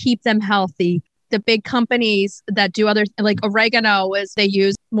help keep them healthy. The big companies that do other, like oregano, is they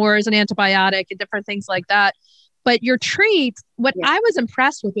use more as an antibiotic and different things like that. But your treats, what I was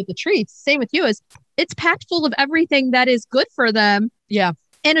impressed with the treats, same with you, is it's packed full of everything that is good for them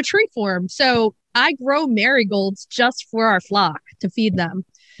in a treat form. So I grow marigolds just for our flock to feed them.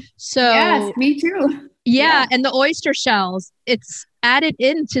 So yes, me too. Yeah. And the oyster shells, it's added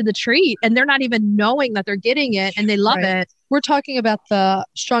into the treat and they're not even knowing that they're getting it and they love it. We're talking about the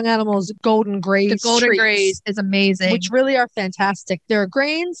Strong Animals Golden Graze. The Golden treats, Graze is amazing. Which really are fantastic. There are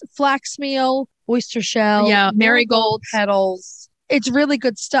grains, flax meal, oyster shell, marigold petals. It's really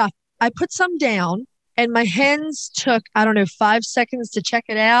good stuff. I put some down and my hens took, 5 seconds to check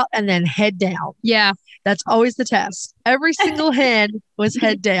it out and then head down. Yeah. That's always the test. Every single hen was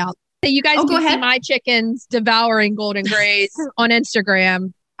head down. You guys can see my chickens devouring Golden Graze on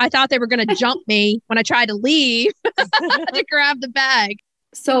Instagram. I thought they were going to jump me when I tried to leave to grab the bag.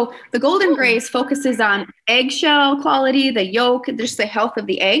 So the Golden Graze focuses on eggshell quality, the yolk, just the health of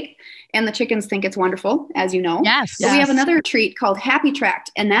the egg. And the chickens think it's wonderful, as you know. Yes. So we have another treat called Happy Tract,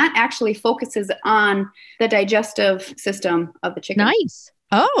 and that actually focuses on the digestive system of the chicken. Nice.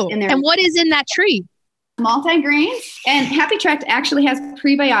 Oh. And what is in that treat? Multi-grains, and Happy Tract actually has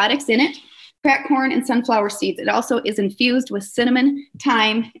prebiotics in it, cracked corn and sunflower seeds. It also is infused with cinnamon,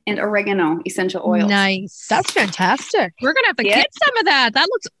 thyme, and oregano essential oils. Nice. That's fantastic. We're going to have to get some of that. That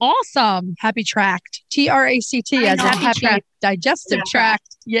looks awesome. Happy Tract. TRACT as a happy digestive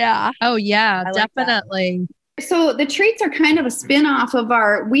tract. Yeah. Oh, yeah, definitely. So the treats are kind of a spin-off of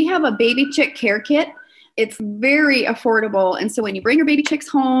we have a baby chick care kit. It's very affordable. And so when you bring your baby chicks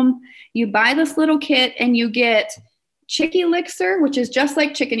home, you buy this little kit and you get chick elixir, which is just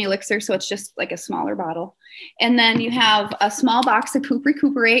like chicken elixir. So it's just like a smaller bottle. And then you have a small box of Poop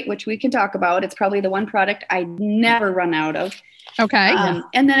Recuperate, which we can talk about. It's probably the one product I never run out of. Okay.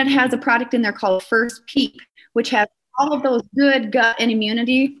 And then it has a product in there called First Peep, which has all of those good gut and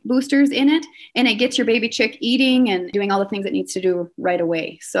immunity boosters in it. And it gets your baby chick eating and doing all the things it needs to do right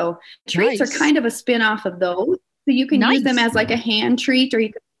away. So treats are kind of a spin-off of those. So you can use them as like a hand treat, or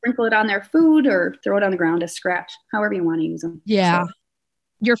you can sprinkle it on their food or throw it on the ground as scratch, however you want to use them. Yeah. So,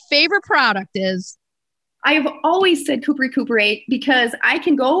 Your favorite product is? I've always said coop recuperate because I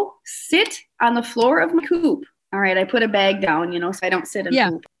can go sit on the floor of my coop. All right, I put a bag down, so I don't sit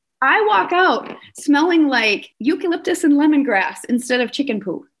in poop. I walk out smelling like eucalyptus and lemongrass instead of chicken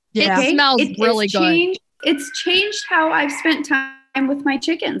poop. Yeah. It smells really good. It's changed how I've spent time with my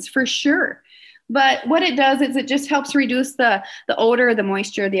chickens for sure. But what it does is it just helps reduce the odor, the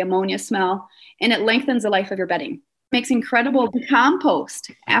moisture, the ammonia smell, and it lengthens the life of your bedding. Makes incredible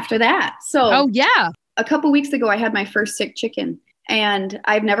compost after that. So a couple weeks ago, I had my first sick chicken, and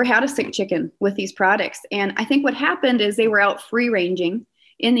I've never had a sick chicken with these products. And I think what happened is they were out free ranging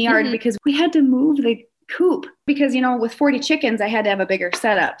in the yard because we had to move the coop because, with 40 chickens, I had to have a bigger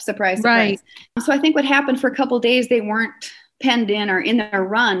setup. Surprise, surprise. Right. So I think what happened for a couple of days, they weren't penned in or in their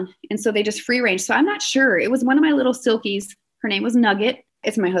run. And so they just free range. So I'm not sure. It was one of my little silkies. Her name was Nugget.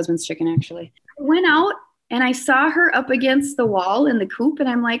 It's my husband's chicken, actually. I went out and I saw her up against the wall in the coop. And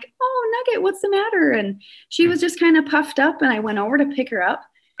I'm like, oh, Nugget, what's the matter? And she was just kind of puffed up. And I went over to pick her up.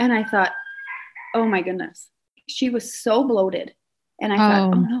 And I thought, oh, my goodness. She was so bloated. And I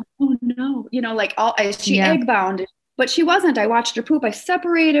thought, oh, no. She egg bound. But she wasn't. I watched her poop. I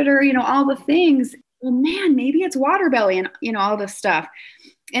separated her, all the things. Well, man, maybe it's water belly and, all this stuff.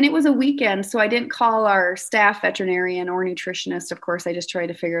 And it was a weekend, so I didn't call our staff veterinarian or nutritionist. Of course, I just tried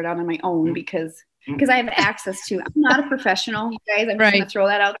to figure it out on my own because I have access to, I'm not a professional, you guys, I'm just going to throw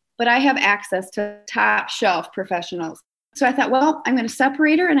that out, but I have access to top shelf professionals. So I thought, well, I'm going to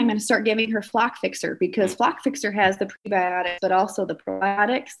separate her and I'm going to start giving her Flock Fixer because Flock Fixer has the prebiotics, but also the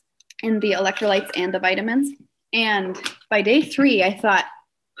probiotics and the electrolytes and the vitamins. And by day 3, I thought,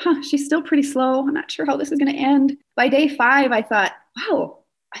 she's still pretty slow. I'm not sure how this is going to end. By day 5, I thought, wow,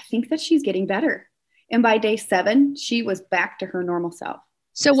 I think that she's getting better. And by day 7, she was back to her normal self.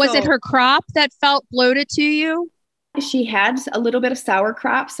 So was it her crop that felt bloated to you? She had a little bit of sour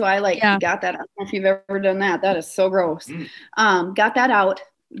crop. So I got that. I don't know if you've ever done that. That is so gross. Got that out,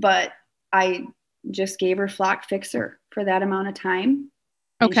 but I just gave her Flock Fixer for that amount of time.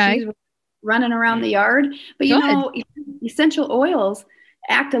 Okay. She's running around the yard. But essential oils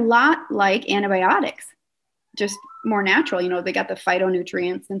act a lot like antibiotics, just more natural. They got the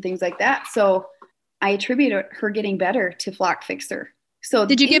phytonutrients and things like that. So I attribute her getting better to Flock Fixer. So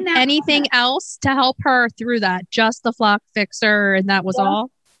did you give anything else to help her through that? Just the Flock Fixer and that was all?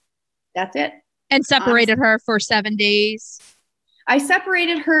 That's it. And separated her for 7 days? I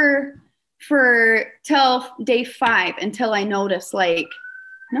separated her till day 5 until I noticed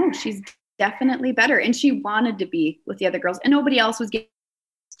no, she's definitely better. And she wanted to be with the other girls and nobody else was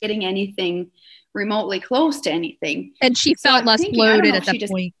getting anything remotely close to anything. And she felt less bloated at that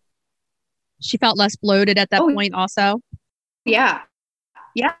point. She felt less bloated at that point also? Yeah.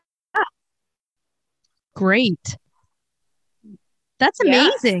 Yeah. Great. That's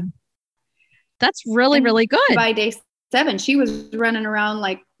amazing. That's really, really good. By day 7, she was running around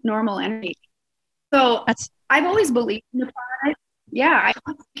like normal energy. So I've always believed in the product. Yeah.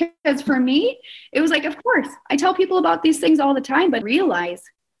 Because for me, it was like, of course, I tell people about these things all the time, but realize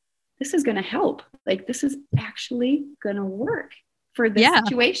this is going to help. Like, this is actually going to work for this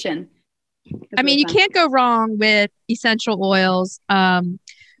situation. I mean, you can't go wrong with essential oils. And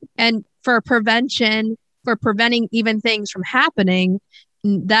for preventing even things from happening,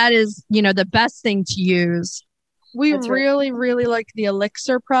 that is, the best thing to use. We really, really like the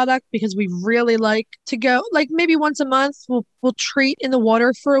Elixir product because we really like to go, maybe once a month, we'll treat in the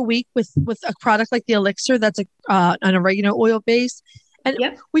water for a week with a product like the Elixir that's on a regular oil base. And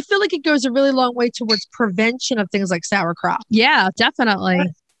we feel like it goes a really long way towards prevention of things like sauerkraut. Yeah, definitely.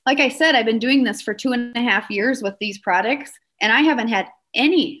 Like I said, I've been doing this for 2.5 years with these products, and I haven't had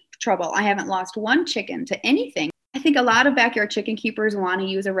any trouble. I haven't lost one chicken to anything. I think a lot of backyard chicken keepers want to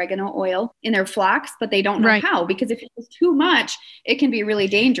use oregano oil in their flocks, but they don't know how, because if it's too much, it can be really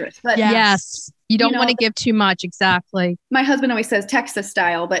dangerous. But yes, you don't want to give too much. Exactly. My husband always says Texas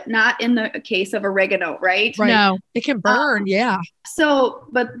style, but not in the case of oregano, right? No, it can burn. So,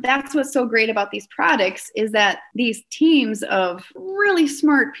 but that's what's so great about these products is that these teams of really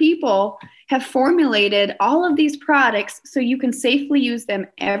smart people have formulated all of these products so you can safely use them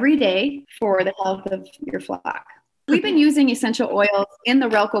every day for the health of your flock. We've been using essential oils in the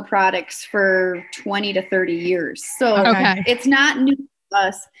Relco products for 20 to 30 years. So it's not new to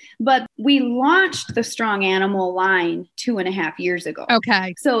us, but we launched the Strong Animal line 2.5 years ago.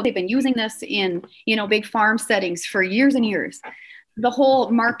 Okay. So they've been using this in, big farm settings for years and years. The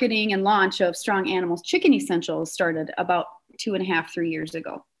whole marketing and launch of Strong Animals Chicken Essentials started about 2.5, 3 years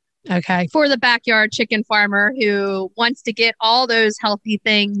ago. Okay. For the backyard chicken farmer who wants to get all those healthy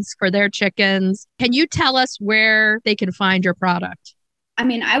things for their chickens. Can you tell us where they can find your product? I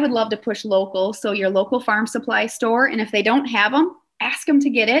mean, I would love to push local. So your local farm supply store. And if they don't have them, ask them to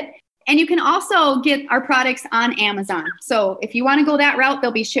get it. And you can also get our products on Amazon. So if you want to go that route,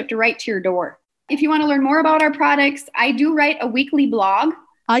 they'll be shipped right to your door. If you want to learn more about our products, I do write a weekly blog.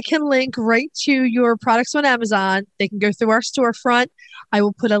 I can link right to your products on Amazon. They can go through our storefront. I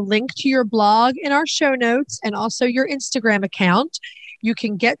will put a link to your blog in our show notes and also your Instagram account. You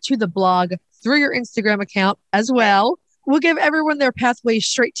can get to the blog through your Instagram account as well. We'll give everyone their pathway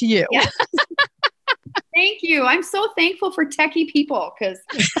straight to you. Yeah. Thank you. I'm so thankful for techie people because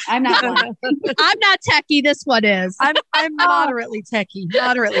I'm not one. I'm not techie. This one is. I'm moderately techie.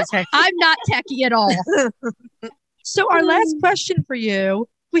 I'm not techie at all. So our last question for you,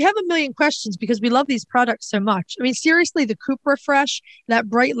 we have a million questions because we love these products so much. I mean, seriously, the Coop Refresh, that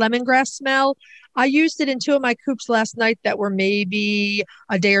bright lemongrass smell, I used it in 2 of my coops last night that were maybe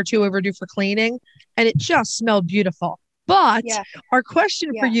a day or 2 overdue for cleaning, and it just smelled beautiful. But our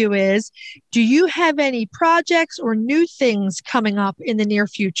question for you is, do you have any projects or new things coming up in the near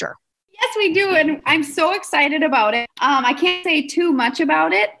future? Yes, we do. And I'm so excited about it. I can't say too much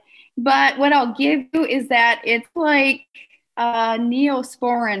about it, but what I'll give you is that it's like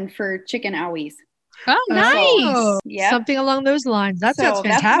Neosporin for chicken owies. Oh, nice. Yeah. Something along those lines. That sounds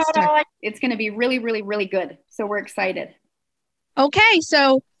fantastic. It's going to be really, really, really good. So we're excited. Okay.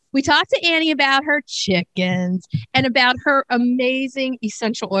 So we talked to Annie about her chickens and about her amazing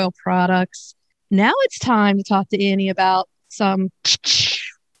essential oil products. Now it's time to talk to Annie about some...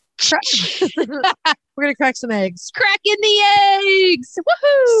 We're going to crack some eggs. Cracking the eggs.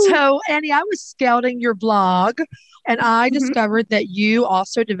 Woohoo! So, Annie, I was scouting your blog and I discovered that you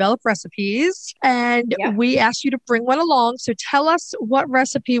also develop recipes and we asked you to bring one along. So tell us what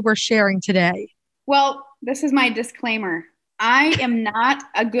recipe we're sharing today. Well, this is my disclaimer. I am not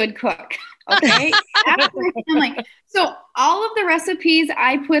a good cook. Okay. So all of the recipes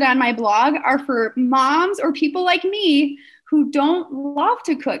I put on my blog are for moms or people like me who don't love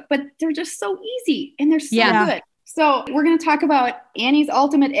to cook, but they're just so easy and they're so good. So we're going to talk about Annie's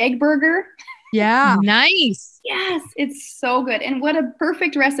Ultimate Egg Burger. Yeah. Nice. Yes, it's so good. And what a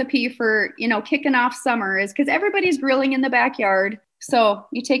perfect recipe for, kicking off summer is because everybody's grilling in the backyard. So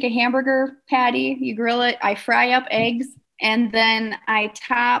you take a hamburger patty, you grill it, I fry up eggs, and then I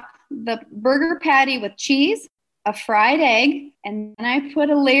top the burger patty with cheese, a fried egg, and then I put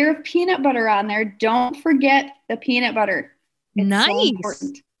a layer of peanut butter on there. Don't forget the peanut butter. It's so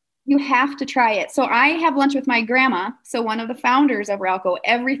important. You have to try it. So I have lunch with my grandma, so one of the founders of Ralco,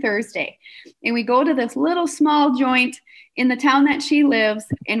 every Thursday. And we go to this little small joint in the town that she lives,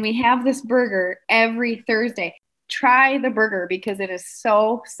 and we have this burger every Thursday. Try the burger because it is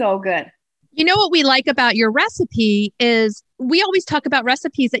so, so good. You know what we like about your recipe is we always talk about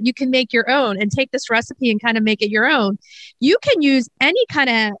recipes that you can make your own and take this recipe and kind of make it your own. You can use any kind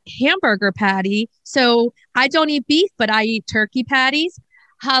of hamburger patty. So I don't eat beef, but I eat turkey patties.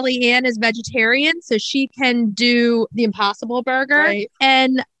 Holly Ann is vegetarian, so she can do the Impossible Burger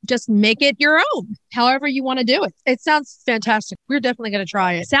and just make it your own, however you want to do it. It sounds fantastic. We're definitely going to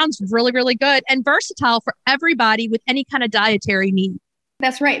try it. Sounds really, really good and versatile for everybody with any kind of dietary need.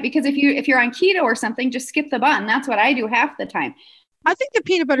 That's right. Because if you're on keto or something, just skip the bun. That's what I do half the time. I think the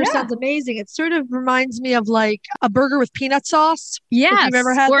peanut butter sounds amazing. It sort of reminds me of like a burger with peanut sauce. Yeah. You've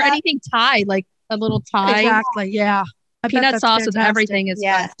ever had or that? Anything Thai, like a little Thai. Exactly. Yeah. Peanut sauce with everything is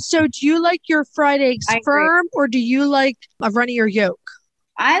fun. So do you like your fried eggs firm or do you like a runnier yolk?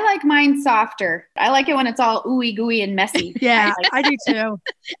 I like mine softer. I like it when it's all ooey gooey and messy. Yeah, I do too.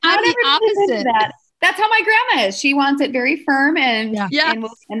 I'm the opposite. That's how my grandma is. She wants it very firm and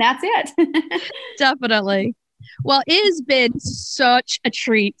that's it. Definitely. Well, it has been such a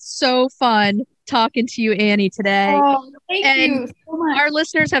treat. So fun talking to you, Annie, today. Oh, thank you so much. Our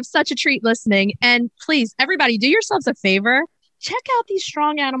listeners have such a treat listening. And please, everybody, do yourselves a favor. Check out these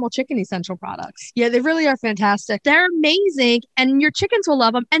Strong Animal Chicken Essential products. Yeah, they really are fantastic. They're amazing and your chickens will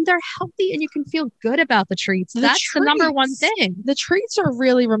love them and they're healthy and you can feel good about the treats. That's the number one thing. The treats are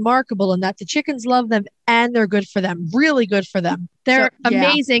really remarkable in that the chickens love them and they're good for them. Really good for them. They're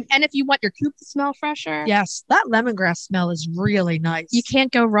amazing. And if you want your coop to smell fresher. Yes, that lemongrass smell is really nice. You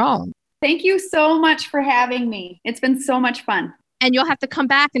can't go wrong. Thank you so much for having me. It's been so much fun. And you'll have to come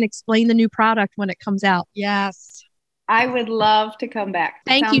back and explain the new product when it comes out. Yes. I would love to come back.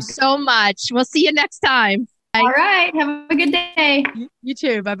 Thank you so much. We'll see you next time. All right. Have a good day. You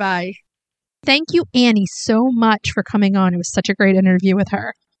too. Bye-bye. Thank you, Annie, so much for coming on. It was such a great interview with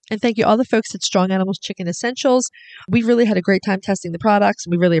her. And thank you all the folks at Strong Animals Chicken Essentials. We really had a great time testing the products,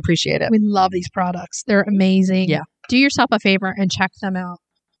 and we really appreciate it. We love these products. They're amazing. Yeah. Do yourself a favor and check them out.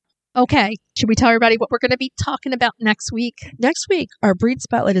 Okay. Should we tell everybody what we're going to be talking about next week? Next week, our breed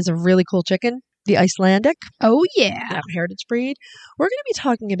spotlight is a really cool chicken, the Icelandic. Oh, yeah. Heritage breed. We're going to be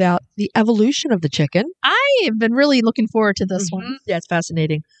talking about the evolution of the chicken. I have been really looking forward to this one. Yeah, it's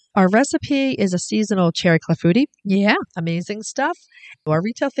fascinating. Our recipe is a seasonal cherry clafouti. Yeah. Amazing stuff. Our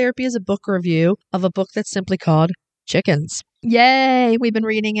retail therapy is a book review of a book that's simply called Chickens. Yay. We've been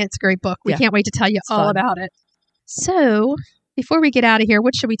reading it. It's a great book. We can't wait to tell you all about it. So, before we get out of here,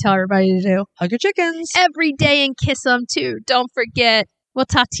 what should we tell everybody to do? Hug your chickens. Every day and kiss them too. Don't forget. We'll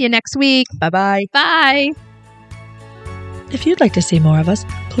talk to you next week. Bye-bye. Bye. If you'd like to see more of us,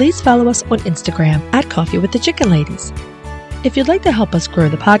 please follow us on Instagram at Coffee with the Chicken Ladies. If you'd like to help us grow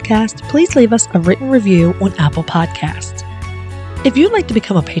the podcast, please leave us a written review on Apple Podcasts. If you'd like to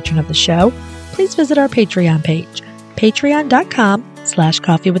become a patron of the show, please visit our Patreon page,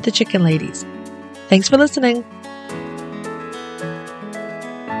 patreon.com/coffeewiththechickenladies. Thanks for listening.